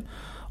religion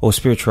or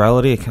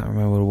spirituality, I can't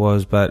remember what it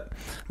was, but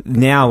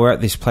now we're at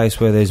this place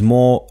where there's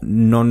more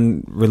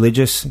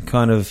non-religious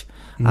kind of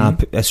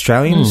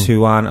Australians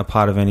who aren't a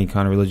part of any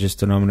kind of religious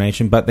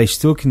denomination, but they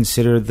still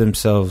consider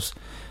themselves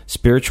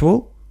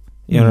spiritual.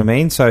 You know what I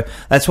mean? So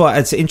that's why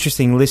it's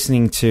interesting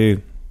listening to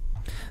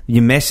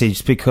your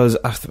message, because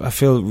I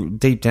feel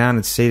deep down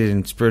it's seated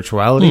in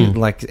spirituality,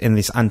 like in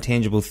this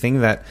untangible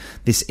thing, that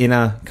this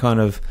inner kind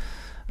of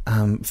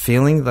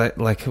feeling, that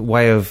like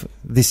way of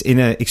this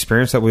inner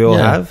experience that we all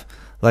have.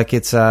 Like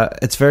it's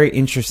very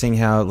interesting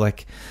how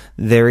like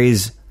there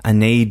is a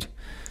need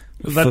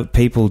for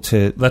people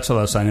to. That's what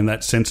I was saying. In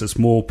that sense, it's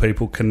more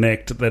people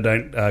connect. They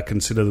don't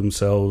consider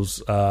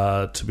themselves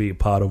to be a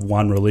part of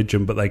one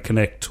religion, but they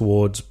connect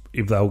towards,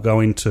 if they were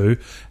going to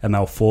and they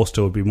were forced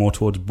to, it would be more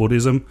towards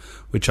Buddhism,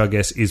 which I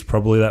guess is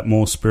probably that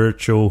more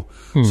spiritual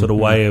sort of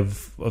way of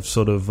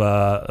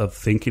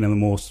thinking, and the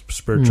more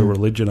spiritual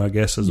religion, I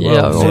guess, as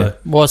well.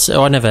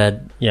 I never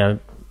had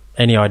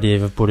any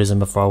idea of Buddhism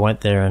before I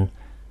went there, and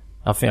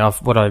I think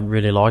what I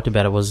really liked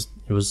about it was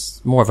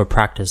more of a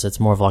practice.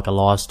 It's more of like a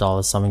lifestyle.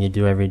 It's something you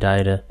do every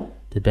day to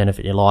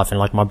benefit your life. And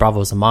like my brother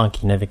was a monk.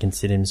 He never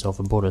considered himself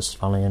a Buddhist,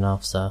 funnily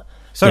enough. So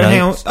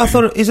hang on. I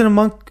thought, isn't a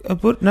monk a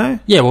Buddhist? No?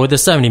 Yeah, well,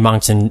 there's so many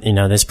monks and,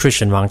 there's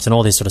Christian monks and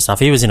all this sort of stuff.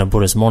 He was in a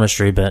Buddhist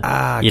monastery, but,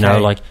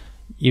 like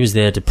he was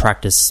there to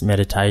practice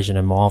meditation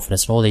and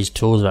mindfulness and all these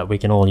tools that we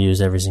can all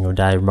use every single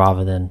day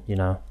rather than,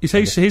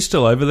 He's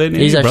still over there now,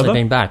 He's actually brother?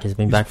 been back. He's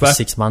been back for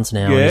 6 months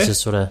now. And he's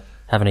just sort of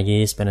having a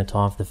year, spending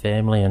time with the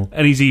family. And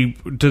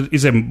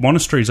is there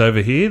monasteries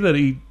over here that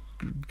he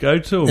go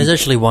to? There's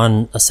actually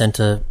a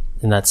centre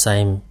in that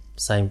same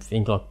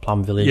thing, like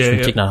Plum Village from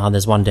Thich Nhat Hanh.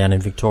 There's one down in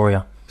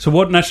Victoria. So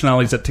what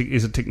nationality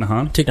is it Thich Nhat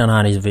Hanh? Thich Nhat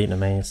Hanh is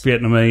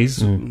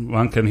Vietnamese.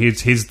 Monk, and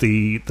he's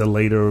the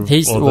leader of,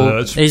 he's the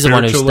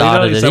one who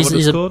started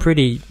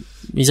it.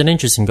 He's an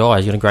interesting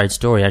guy. He's got a great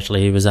story,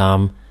 actually. He was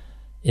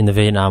in the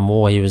Vietnam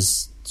War. He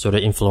was sort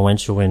of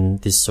influential in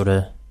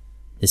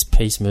this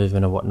peace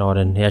movement and whatnot,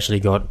 and he actually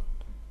got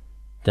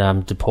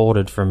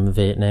deported from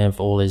Vietnam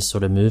for all his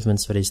sort of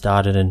movements that he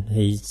started, and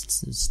he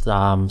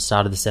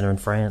started the centre in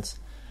France.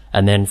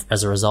 And then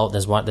as a result,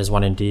 there's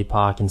one in Deer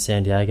Park in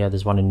San Diego,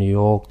 there's one in New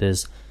York,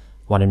 there's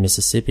one in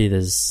Mississippi,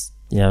 there's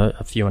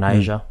a few in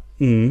Asia.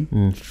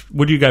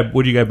 Would you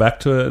go back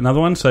to another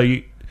one? So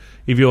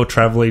if you're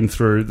travelling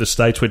through the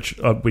States, which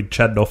we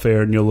chatted off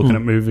air, and you're looking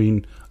at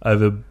moving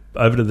over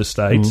to the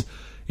States,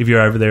 if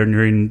you're over there and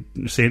you're in,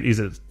 is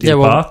it Deer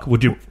Park?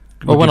 Would you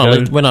Well,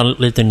 when I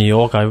lived in New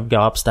York, I would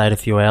go upstate a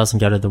few hours and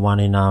go to the one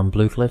in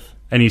Blue Cliff.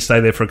 And you stay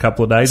there for a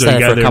couple of days, or you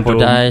go there and do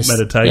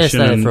meditation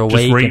and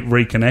just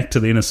reconnect to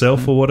the inner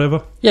self or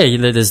whatever? Yeah,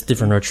 there's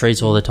different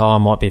retreats all the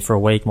time. Might be for a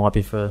week, might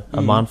be for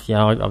a month. You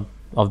know,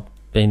 I've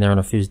been there on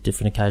a few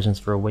different occasions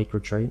for a week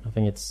retreat. I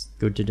think it's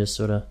good to just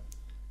sort of,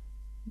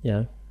 you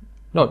know,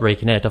 not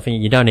reconnect. I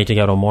think you don't need to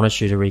go to a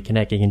monastery to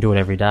reconnect. You can do it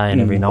every day and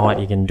every night.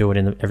 You can do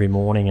it every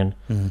morning, and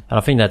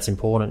I think that's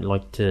important.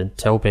 Like to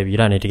tell people, you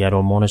don't need to go to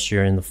a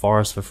monastery in the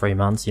forest for 3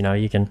 months. You know,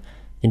 you can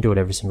do it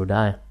every single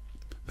day.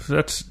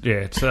 That's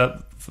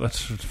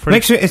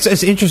pretty...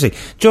 It's interesting,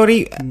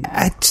 Geordie.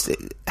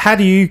 How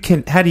do you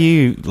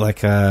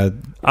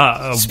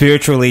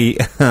spiritually?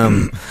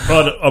 I'm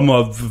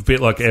a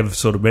bit like Ev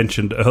sort of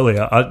mentioned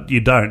earlier.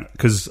 You don't,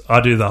 because I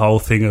do the whole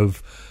thing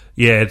of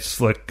it's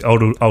like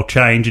I'll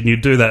change, and you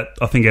do that.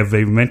 I think Ev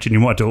even mentioned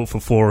you might do it for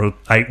 4 or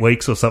 8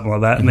 weeks or something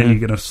like that, and then you're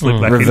going to slip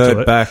back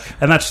into it.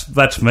 And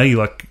that's me.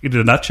 Like in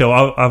a nutshell,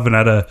 I haven't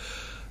had a.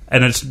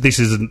 And this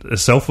isn't a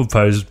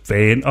self-imposed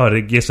ban. Oh,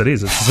 yes, it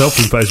is. It's a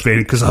self-imposed ban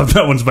because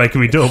no one's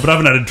making me do it. But I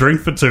haven't had a drink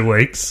for 2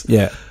 weeks.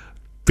 Yeah,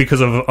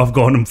 because I've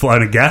gone and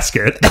flown a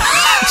gasket.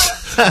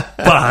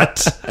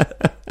 But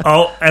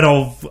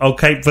I'll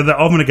keep. But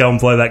I'm going to go and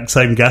blow that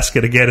same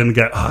gasket again and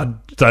go. I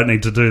don't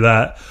need to do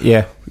that.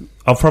 Yeah,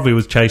 I probably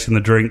was chasing the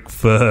drink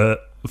for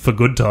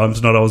good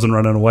times. Not I wasn't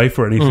running away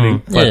for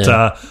anything. But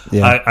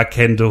I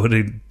can do it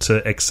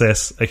into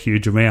excess a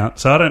huge amount.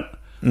 So I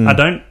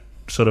don't.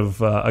 Sort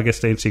of, I guess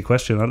to answer your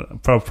question, I'm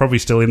probably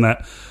still in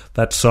that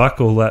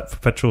cycle, that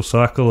perpetual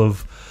cycle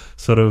of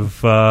sort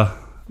of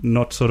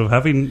not sort of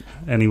having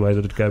any way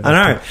to go back.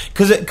 I know,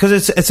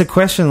 because it's a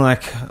question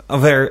like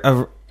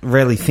I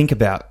rarely think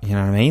about. You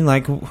know what I mean?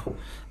 Like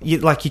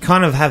you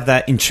kind of have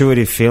that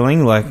intuitive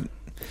feeling, like.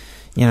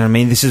 You know what I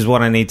mean? This is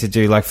what I need to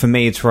do. Like, for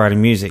me, it's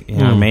writing music. You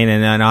know what I mean?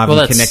 And I've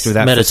been connected with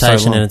that for so long.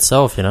 Meditation in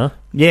itself, you know?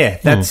 Yeah,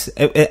 that's...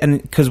 And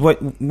because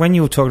when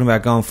you were talking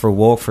about going for a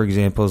walk, for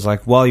example, it's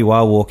like while you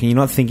are walking, you're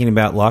not thinking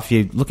about life.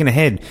 You're looking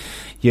ahead.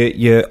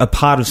 You're a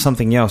part of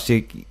something else.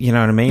 You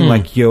know what I mean?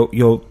 Like,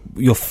 your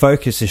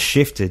focus has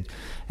shifted.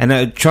 And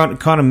it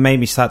kind of made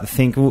me start to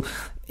think... Well,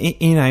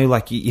 you know,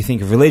 like you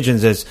think of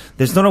religions as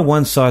there's not a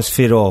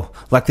one-size-fit-all.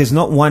 Like, there's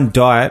not one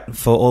diet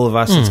for all of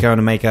us that's going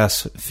to make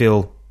us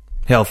feel...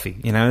 healthy,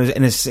 you know,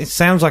 and it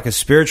sounds like a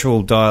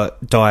spiritual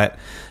diet.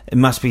 It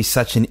must be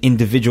such an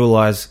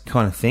individualized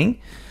kind of thing.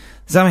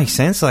 Does that make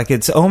sense? Like,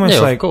 it's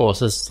almost like, of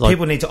course, it's like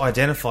people need to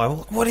identify,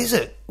 well, what is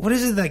it? What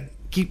is it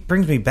that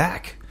brings me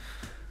back?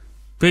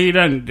 But you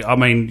don't. I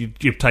mean,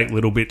 you take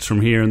little bits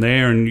from here and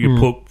there, and you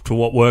put to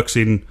what works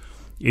in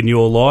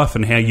your life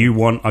and how you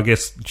want, I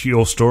guess,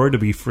 your story to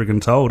be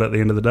friggin' told. At the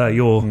end of the day,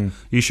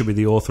 you should be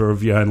the author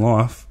of your own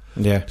life,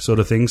 sort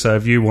of thing. So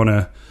if you want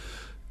to.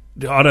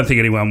 I don't think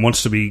anyone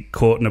wants to be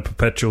caught in a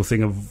perpetual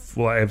thing of,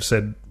 like I've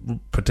said,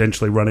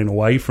 potentially running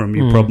away from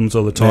your problems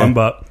all the time. Yeah.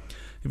 But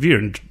if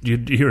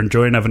you're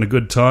enjoying having a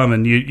good time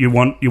and you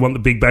want the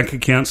big bank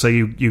account, so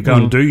you go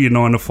and do your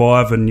 9 to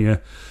 5 and you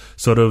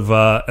sort of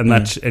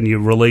and you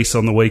release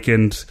on the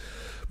weekend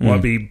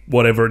might be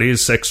whatever it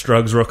is, sex,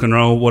 drugs, rock and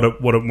roll, what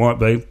it might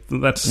be.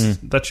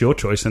 That's your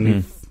choice. And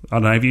if, I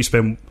don't know, if you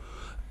spend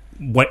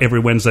every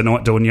Wednesday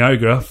night doing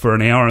yoga for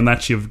an hour and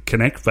that's your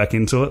connect back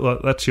into it, like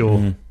that's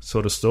your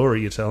sort of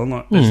story you're telling.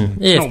 Like,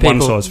 not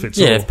one size fits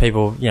all. Yeah, if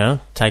people, you know,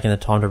 taking the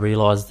time to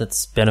realise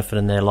that's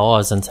benefiting their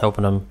lives and it's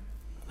helping them,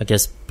 I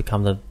guess,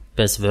 become the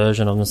best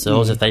version of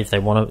themselves if they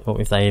want it,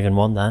 or if they even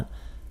want that,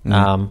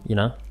 you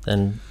know,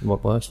 then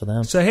what works for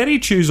them. So how do you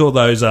choose all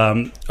those,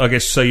 I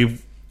guess, so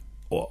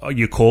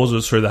your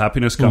causes through the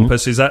Happiness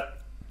Compass, is that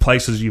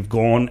places you've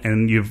gone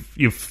and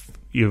you've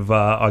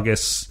I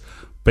guess,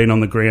 been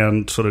on the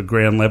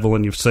ground level,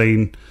 and you've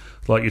seen,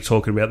 like you're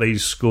talking about,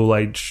 these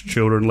school-age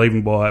children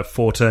leaving by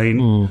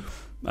 14.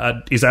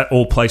 Is that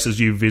all places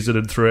you've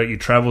visited throughout your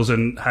travels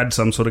and had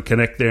some sort of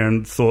connect there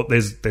and thought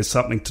there's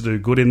something to do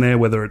good in there,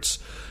 whether it's,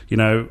 you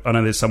know, I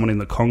know there's someone in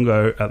the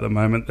Congo at the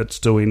moment that's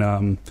doing,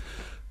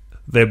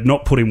 they're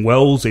not putting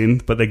wells in,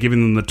 but they're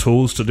giving them the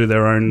tools to do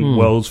their own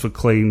wells for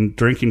clean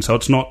drinking. So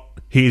it's not,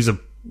 here's a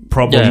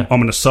problem, I'm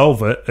going to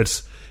solve it.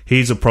 It's,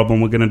 here's a problem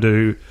we're going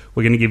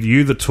to give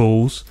you the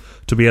tools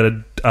to be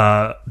able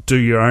to do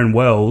your own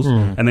wells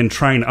and then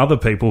train other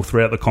people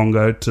throughout the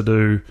Congo to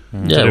do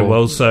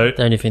wells. So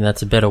the only thing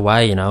that's a better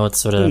way, you know, it's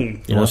sort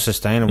of more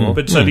sustainable.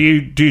 But so do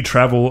you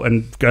travel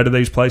and go to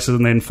these places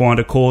and then find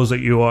a cause that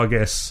you, I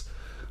guess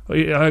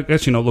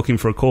you're not looking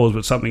for a cause,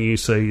 but something you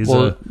see is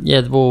when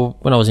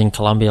I was in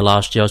Colombia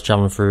last year, I was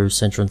traveling through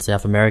Central and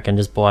South America, and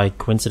just by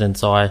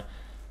coincidence I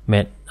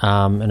met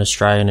an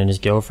Australian and his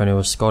girlfriend who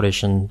was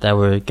Scottish, and they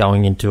were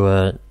going into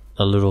a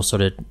little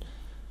sort of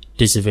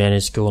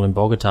disadvantaged school in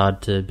Bogota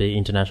to be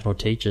international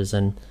teachers,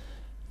 and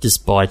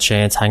just by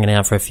chance hanging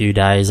out for a few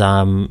days,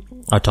 I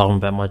told them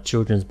about my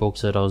children's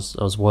books that I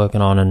was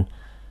working on, and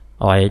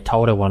I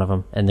told her one of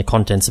them, and the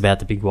content's about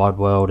the big wide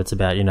world. It's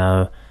about, you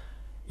know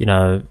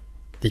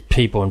the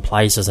people and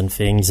places and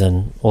things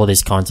and all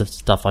these kinds of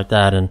stuff like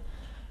that, and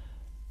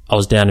I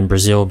was down in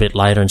Brazil a bit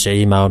later, and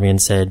she emailed me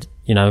and said,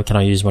 you know, can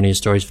I use one of your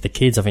stories for the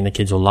kids? I think the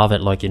kids will love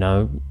it, like, you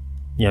know,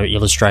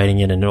 illustrating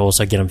it, and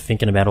also get them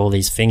thinking about all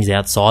these things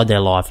outside their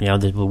life, you know,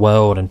 the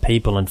world and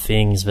people and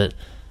things that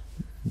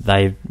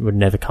they would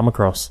never come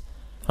across.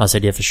 I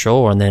said, yeah, for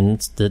sure. And then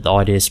the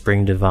idea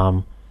springed of,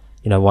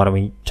 you know, why don't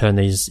we turn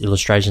these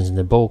illustrations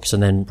into books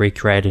and then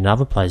recreate in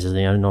other places?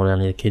 You know, not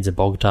only the kids of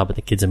Bogota, but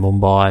the kids of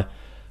Mumbai.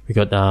 We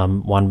got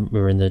one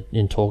we're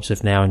in talks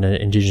with now in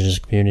the Indigenous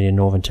community in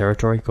Northern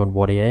Territory called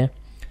Wadi Air.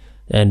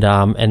 And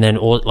then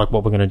all, like,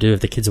 what we're going to do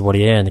with the kids of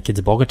Wadi Air and the kids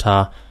of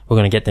Bogota, we're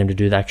going to get them to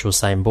do the actual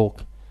same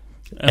book.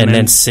 And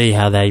then see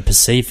how they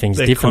perceive things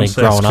differently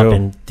growing up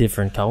in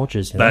different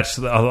cultures. You know?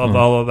 I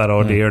love that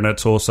idea, and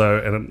it's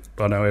also, and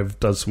I know Ev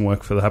does some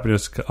work for the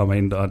Happiness. I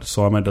mean,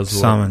 Simon does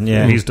a lot.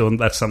 Yeah, he's doing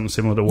that's something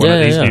similar to one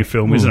of his new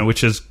film, isn't it?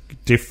 Which is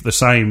the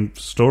same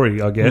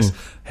story, I guess.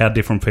 How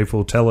different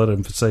people tell it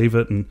and perceive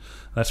it, and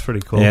that's pretty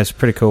cool. Yeah, it's a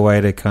pretty cool way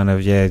to kind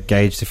of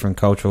gauge different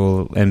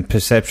cultural and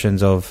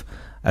perceptions of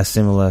a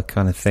similar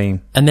kind of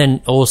theme. And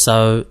then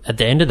also at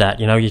the end of that,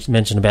 you know, you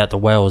mentioned about the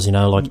wells, you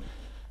know, like.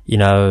 You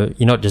know,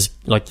 you're not just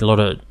like a lot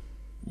of,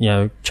 you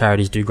know,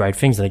 charities do great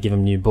things. They give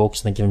them new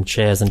books and they give them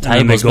chairs and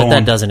tables, but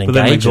that doesn't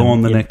engage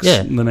them. The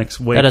next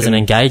week. That doesn't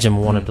engage them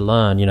and wanted to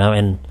learn, you know.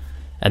 And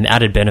the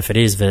added benefit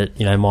is that,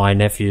 you know, my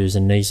nephews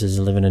and nieces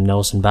are living in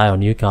Nelson Bay or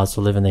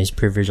Newcastle, living these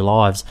privileged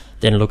lives,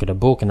 then look at a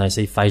book and they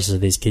see faces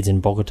of these kids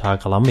in Bogota,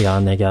 Colombia,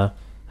 and they go,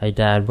 hey,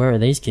 Dad, where are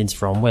these kids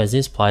from? Where's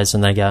this place?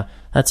 And they go,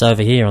 that's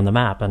over here on the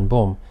map, and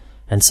boom.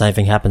 And same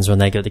thing happens when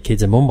they get the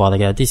kids in Mumbai. They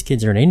go, these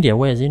kids are in India.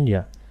 Where's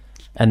India?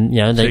 And,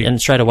 you know, and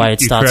straight away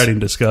it starts... You're creating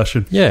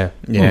discussion. Yeah.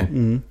 Yeah.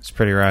 It's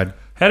pretty rad.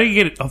 How do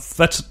you get...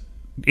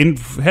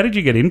 how did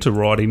you get into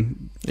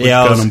writing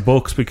on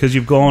books? Because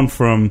you've gone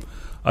from,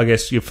 I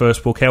guess, your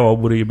first book... How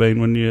old would you have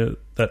been when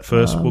that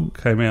first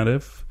book came out,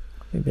 Ev?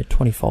 Maybe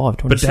 25,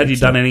 26. But had you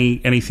done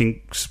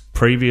anything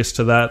previous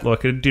to that?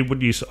 Like,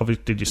 did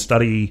you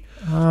study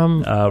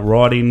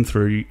writing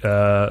through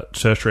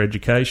tertiary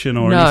education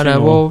or anything?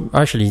 No. Well,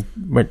 I actually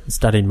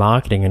studied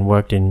marketing and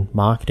worked in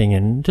marketing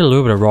and did a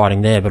little bit of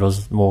writing there, but it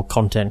was more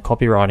content,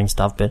 copywriting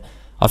stuff. But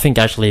I think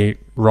actually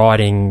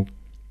writing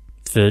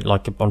for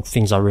like on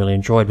things I really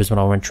enjoyed was when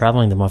I went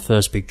traveling to my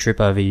first big trip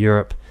over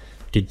Europe.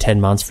 Did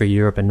 10 months for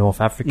Europe and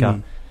North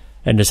Africa.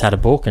 And just had a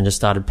book and just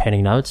started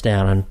penning notes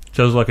down. And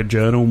so it was like a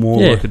journal,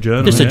 like a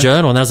journal? Just a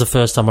journal. And that was the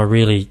first time I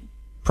really,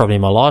 probably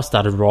in my life,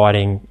 started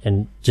writing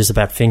and just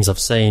about things I've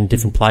seen,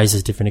 different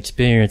places, different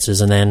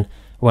experiences. And then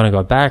when I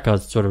got back, I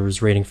sort of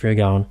was reading through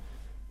going,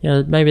 you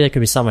know, maybe there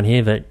could be someone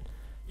here that,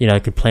 you know,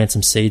 could plant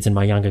some seeds in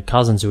my younger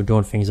cousins who were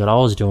doing things that I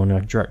was doing,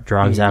 like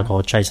drugs,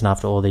 alcohol, chasing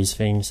after all these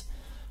things.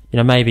 You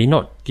know, maybe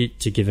not to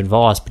give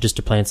advice, but just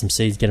to plant some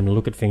seeds, get them to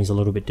look at things a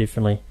little bit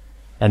differently.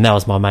 And that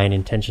was my main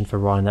intention for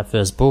writing that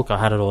first book. I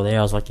had it all there.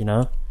 I was like, you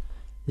know,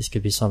 this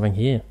could be something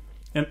here.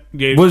 And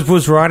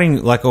was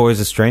writing like always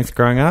a strength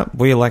growing up?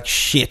 Were you like,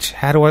 shit?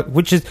 How do I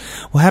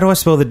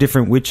spell the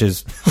different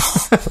witches?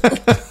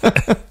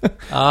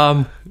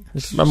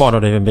 It might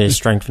not even be a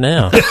strength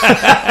now.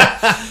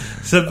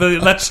 So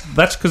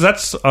that's because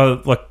that's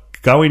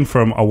like going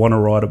from I want to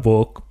write a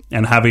book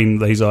and having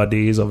these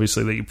ideas,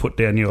 obviously that you put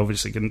down. You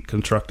obviously can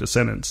construct a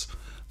sentence.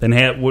 Then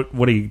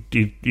what do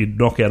you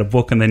knock out a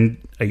book and then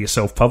are you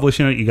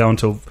self-publishing it? You go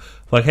into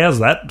like how's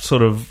that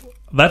sort of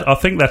that? I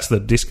think that's the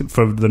disconnect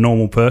for the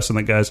normal person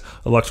that goes,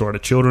 I'd like to write a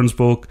children's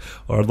book,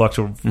 or I'd like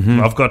to.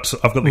 I've got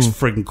this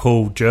freaking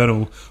cool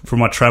journal from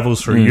my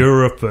travels through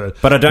Europe,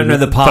 but I don't know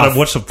the path. But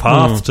what's the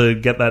path to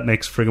get that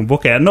next freaking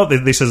book out? Not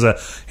that this is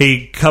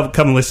come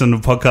and listen to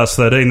podcast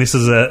 13. This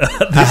is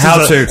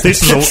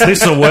this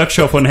is a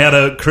workshop on how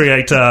to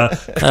create a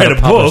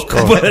book,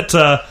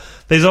 but.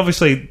 There's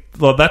obviously,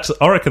 well,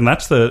 I reckon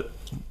that's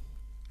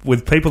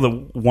with people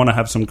that want to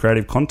have some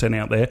creative content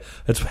out there,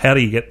 it's how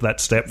do you get that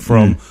step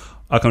from,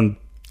 I can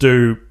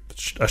do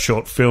a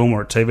short film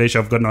or a TV show,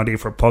 I've got an idea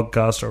for a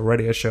podcast or a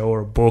radio show or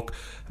a book,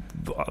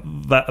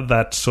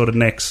 that sort of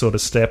next sort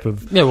of step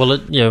of... Yeah, well,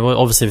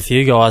 obviously with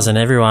you guys and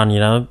everyone, you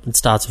know, it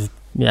starts with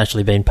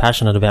actually being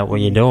passionate about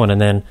what you're doing,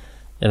 and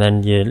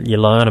then you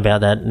learn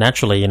about that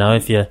naturally, you know.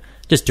 If you're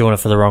just doing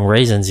it for the wrong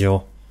reasons,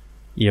 you'll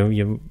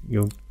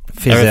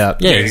fizz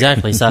out. Yeah,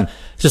 exactly. So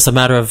it's just a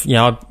matter of, you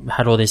know, I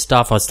had all this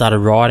stuff. I started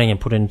writing and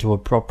put it into a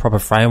proper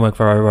framework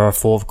where I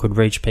thought could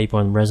reach people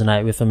and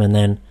resonate with them, and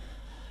then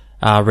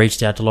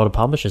reached out to a lot of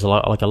publishers, a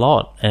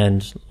lot,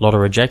 and a lot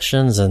of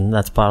rejections, and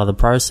that's part of the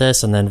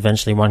process. And then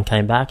eventually one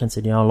came back and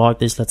said, you know, I like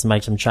this, let's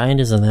make some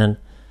changes, and then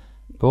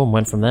boom,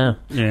 went from there.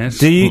 Yes.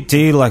 Do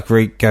you like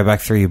go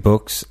back through your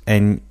books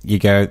and you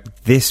go,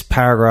 this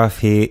paragraph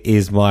here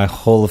is my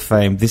Hall of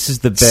Fame. This is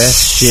the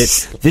best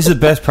shit. This is the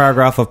best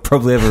paragraph I've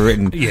probably ever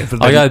written. Yeah,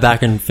 I go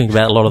back and think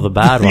about a lot of the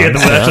bad ones. Yeah,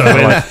 that's what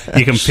I mean.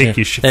 You can pick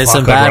your shit. There's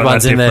some bad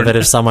ones in there that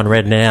if someone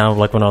read now,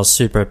 like when I was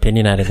super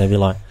opinionated, they'd be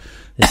like,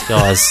 this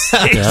guy's...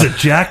 He's a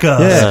jackass.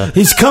 Yeah.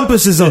 His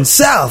compass is on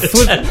south.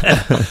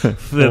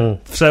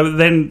 So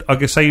then, I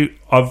guess,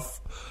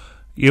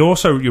 you're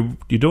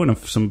doing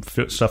some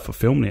stuff for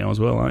film now as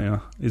well, aren't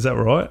you? Is that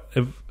right?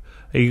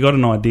 Have you got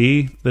an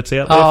idea that's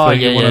out there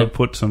you want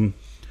to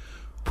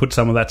put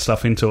some of that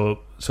stuff into a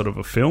sort of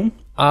a film?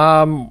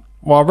 Well,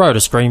 I wrote a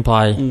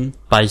screenplay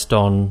based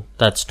on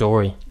that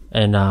story,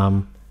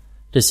 and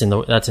that's in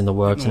the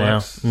works now.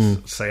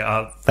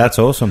 So, that's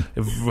awesome.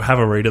 Have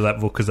a read of that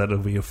book, because that'll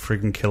be a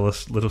friggin' killer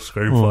little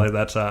screenplay.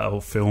 That's a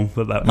whole film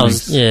that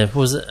makes.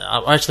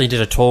 I actually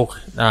did a talk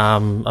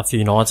a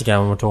few nights ago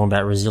when we were talking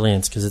about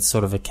resilience, because it's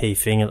sort of a key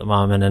thing at the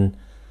moment,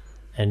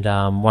 and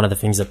one of the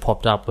things that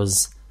popped up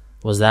was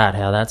that,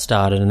 how that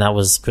started, and that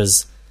was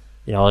because,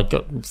 you know, I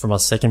got, from my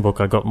second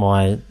book, I got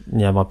my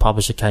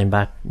publisher came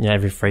back, you know,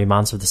 every 3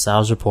 months with the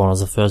sales report. And it was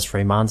the first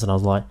 3 months, and I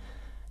was like,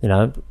 you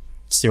know,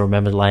 still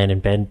remember laying in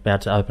bed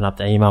about to open up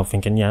the email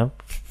thinking, you know,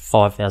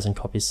 5,000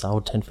 copies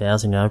sold,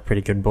 10,000, you know,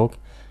 pretty good book.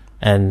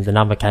 And the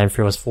number came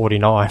through as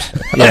 49.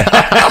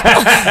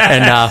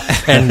 Yeah.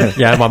 and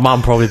yeah, my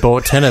mum probably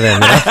bought 10 of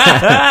them, you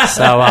know?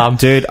 So,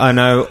 dude, I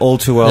know all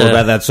too well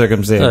about that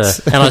circumstance.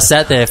 And I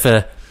sat there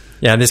for,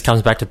 and this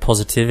comes back to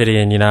positivity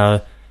and, you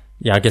know,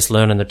 I guess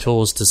learning the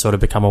tools to sort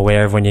of become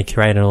aware of when you're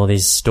creating all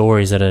these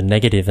stories that are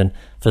negative. And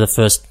for the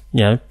first,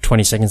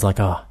 20 seconds, like,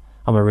 oh,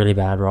 I'm a really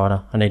bad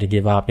writer. I need to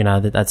give up. You know,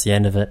 that's the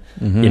end of it.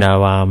 Mm-hmm. You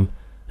know, I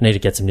need to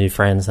get some new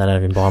friends that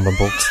have been buying my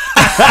books.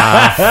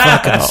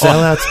 Fucking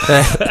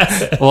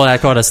sellouts. All that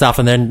kind of stuff.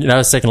 And then,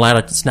 a second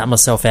later, I snap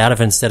myself out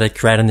of it instead of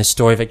creating this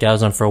story that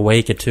goes on for a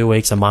week or 2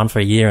 weeks, a month, or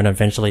a year, and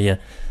eventually you're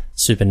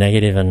super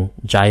negative and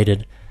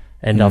jaded.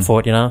 And I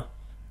thought,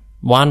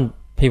 one,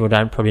 people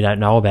probably don't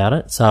know about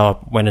it. So I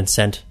went and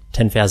sent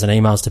 10,000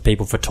 emails to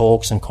people for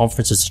talks and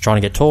conferences trying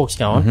to get talks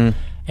going. Mm-hmm.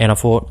 And I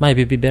thought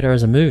maybe it'd be better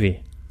as a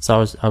movie.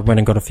 So I went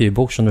and got a few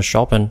books from the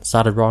shop and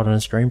started writing a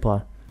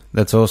screenplay.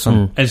 That's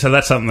awesome. And so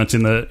that's something that's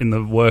in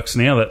the works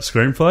now, that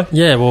screenplay?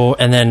 Yeah, well,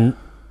 and then,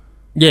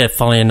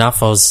 funnily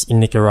enough, I was in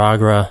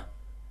Nicaragua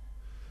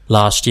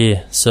last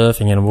year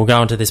surfing, and we were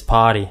going to this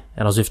party,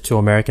 and I was with two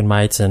American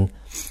mates, and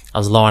I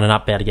was lining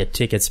up about to get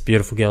tickets,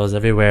 beautiful girls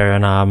everywhere,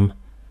 and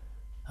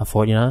I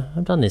thought,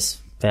 I've done this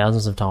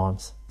thousands of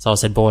times. So I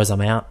said, boys, I'm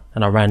out.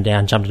 And I ran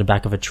down, jumped in the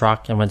back of a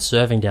truck, and went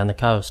surfing down the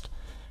coast,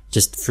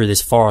 just through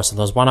this forest. And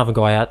there was one other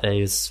guy out there, he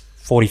was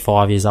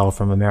 45 years old,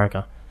 from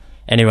America.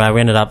 Anyway, we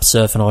ended up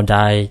surfing all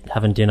day,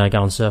 having dinner,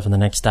 going surfing the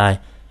next day.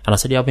 And I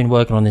said, I've been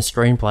working on this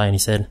screenplay. And he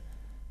said,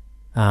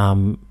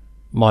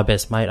 my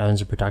best mate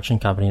owns a production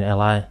company in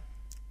LA.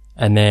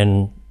 And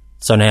then,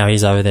 so now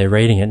he's over there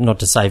reading it. Not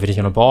to say that he's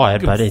going to buy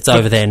it, but it's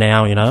over there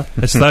now,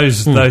 It's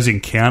those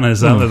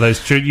encounters, aren't there? Those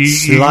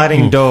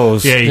sliding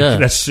doors. Yeah,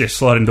 that's just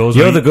sliding doors.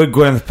 You're the good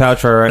Gwyneth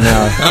Paltrow right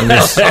now in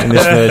this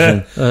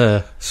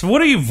version. So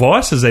what are your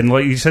vices then?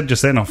 Like you said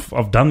just then,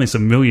 I've done this a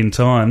million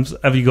times.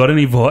 Have you got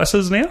any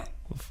vices now?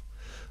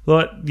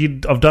 Like,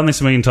 I've done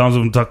this a million times.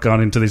 I'm not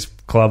going into this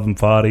club and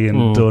party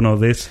and doing all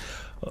this.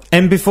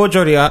 And before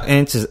Jody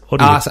answers,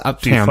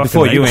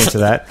 before you answer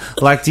that,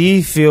 like, do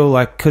you feel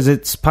like, because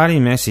it's part of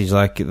your message,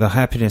 like the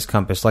happiness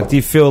compass, like, do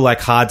you feel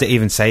like hard to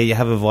even say you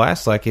have a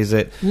vice? Like, is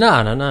it?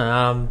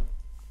 No.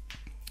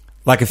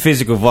 Like a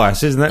physical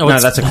vice, isn't that? No,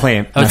 that's a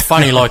clamp. It's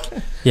funny, like,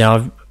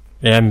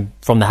 I'm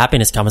from the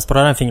happiness compass, but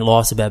I don't think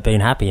life's about being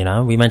happy,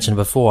 We mentioned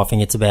before, I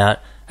think it's about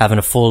having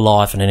a full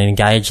life and an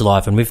engaged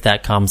life, and with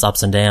that comes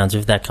ups and downs,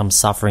 with that comes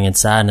suffering and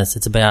sadness.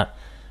 It's about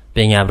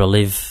being able to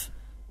live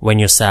when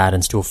you're sad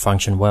and still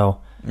function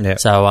well. Yeah.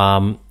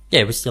 So,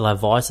 we still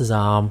have vices.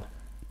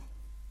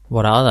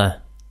 What are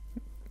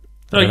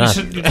they?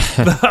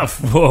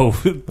 Whoa.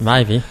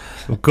 Maybe.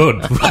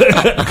 Good.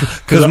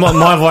 Because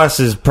my vice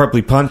is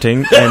probably punting,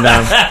 and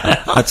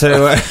I tell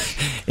you what,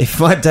 if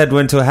my dad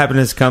went to a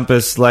happiness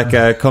compass, like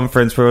a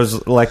conference where it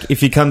was like,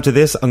 if you come to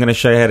this, I'm going to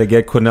show you how to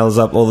get quenelles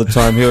up all the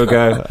time, he would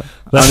go,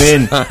 I'm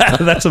in.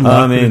 That's a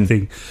marketing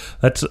thing.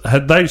 You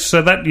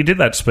did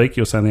that speak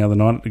you were saying the other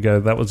night ago,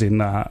 that was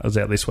in it was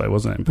out this way,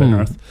 wasn't it, in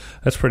Penrith?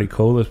 That's pretty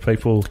cool. There's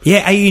people.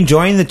 Yeah, are you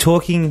enjoying the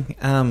talking?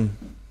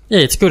 Yeah,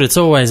 it's good. It's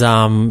always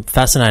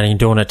fascinating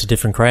doing it to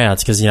different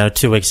crowds, because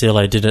 2 weeks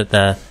earlier I did it at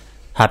the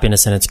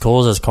Happiness and Its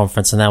Causes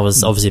conference, and that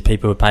was obviously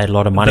people who paid a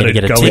lot of money to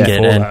get a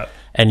ticket,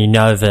 and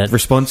that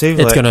responsive,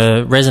 it's going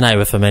to resonate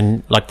with them.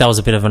 And like, that was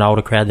a bit of an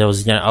older crowd. There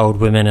was old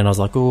women, and I was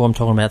like, oh, I'm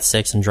talking about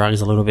sex and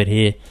drugs a little bit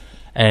here,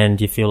 and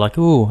you feel like,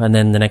 ooh, and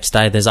then the next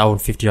day there's old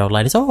 50-year-old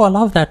ladies, oh, I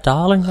love that,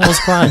 darling, that was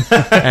great.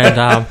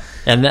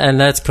 and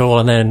that's cool.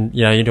 And then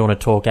you're doing a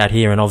talk out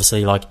here, and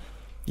obviously, like,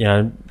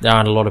 there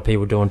aren't a lot of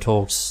people doing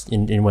talks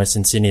in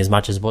Western Sydney as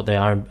much as what they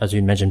are, as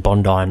you mentioned,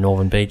 Bondi and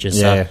Northern Beaches.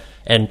 Yeah. So,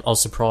 and I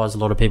was surprised a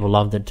lot of people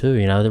loved it too.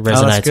 It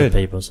resonates with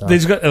people. So.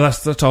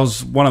 That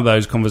was one of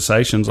those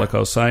conversations, like I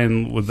was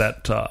saying, with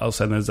that. I was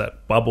saying there's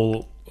that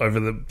bubble over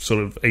the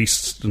sort of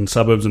eastern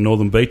suburbs and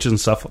Northern Beaches and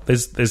stuff.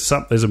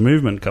 There's a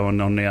movement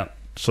going on now.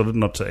 Sort of,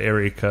 not to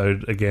area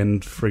code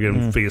again,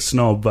 friggin' be a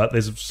snob, but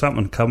there's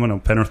something coming on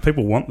Penrith.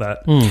 People want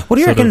that. What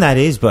do you reckon that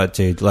is, but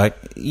dude? Like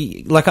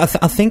I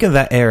think of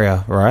that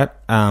area, right?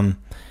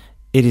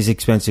 It is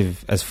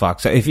expensive as fuck.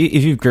 So if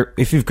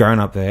you've grown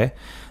up there,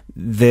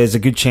 there's a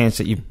good chance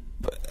that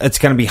it's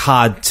going to be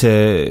hard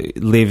to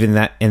live in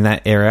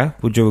that area.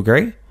 Would you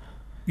agree?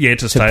 Yeah,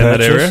 to stay in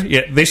that area.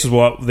 Yeah, this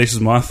is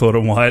my thought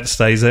on why it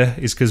stays there,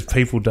 is because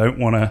people don't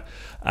want to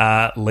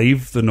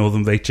leave the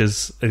Northern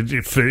Beaches,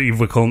 if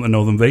we're calling it the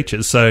Northern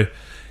Beaches. So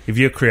if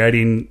you're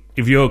creative,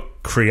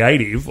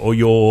 or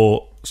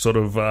your sort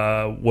of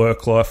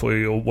work life,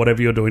 or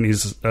whatever you're doing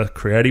is a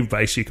creative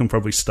base, you can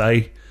probably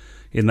stay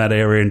in that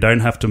area and don't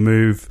have to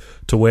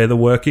move to where the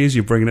work is.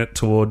 You're bringing it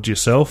towards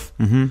yourself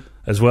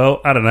as well.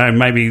 I don't know,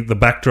 maybe the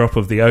backdrop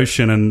of the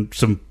ocean and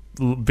some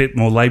bit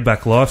more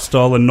laid-back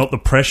lifestyle, and not the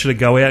pressure to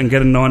go out and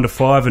get a 9 to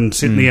 5 and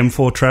sit in the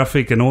M4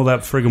 traffic and all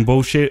that friggin'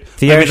 bullshit.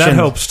 Maybe that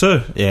helps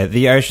too. Yeah,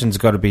 the ocean's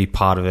got to be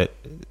part of it.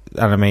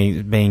 I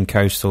mean, being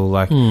coastal,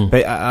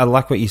 but I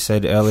like what you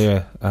said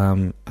earlier. How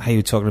you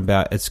were talking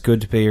about it's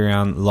good to be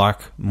around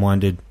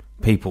like-minded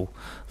people.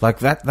 Like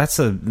that's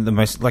the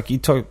most, like you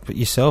talk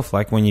yourself,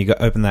 like when you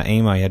open that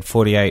email, you had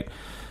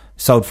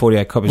sold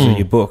 48 copies of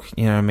your book.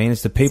 You know what I mean?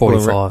 It's the people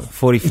 45.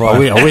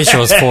 45. I wish it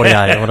was 48.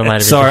 I would have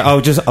made it. Sorry, I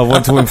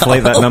want to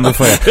inflate that number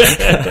for you.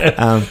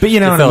 But you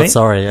know what I mean?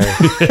 Sorry,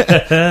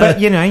 yeah. But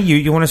you know,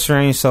 you want to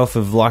surround yourself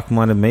with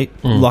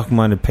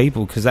like-minded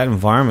people, because that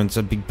environment's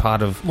a big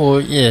part of.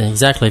 Well, yeah,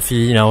 exactly. If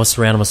you know, I was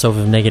surrounding myself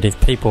with negative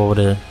people, I would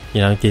have,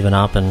 given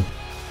up and,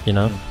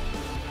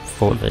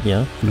 thought of it,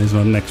 And there's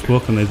no next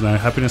book, and there's no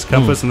happiness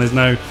compass, and there's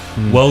no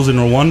wells in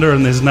Rwanda,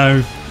 and there's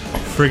no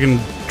friggin'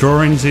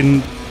 drawings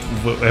in.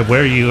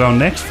 Where are you going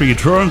next for your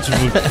drawings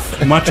with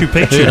Machu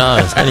Picchu? Who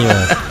knows?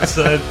 Anyway.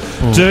 So,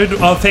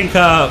 dude, I think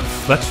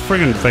that's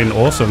friggin' been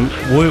awesome.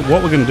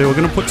 What we're going to do, we're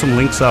going to put some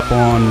links up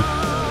on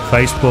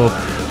Facebook,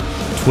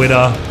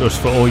 Twitter,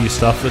 just for all your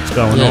stuff that's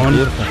going on.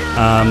 Beautiful.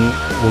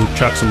 We'll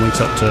chuck some links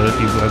up to,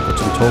 we've got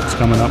some talks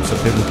coming up so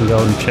people can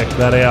go and check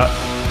that out.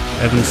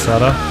 Evan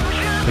Sutter,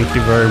 thank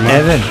you very much.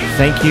 Evan,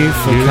 thank you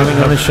for coming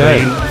on the show.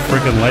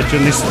 Freaking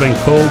legend. This has been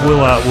cool.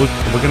 We're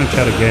going to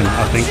chat again,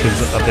 I think,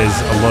 because there's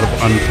a lot of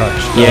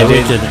untouched. Yeah,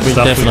 we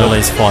definitely at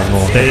least 5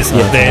 more. There's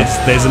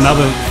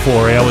another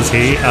 4 hours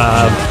here.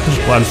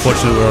 Well,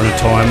 unfortunately, we're on a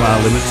time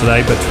limit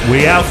today, but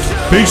we out.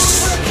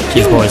 Peace.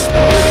 Cheers, boys.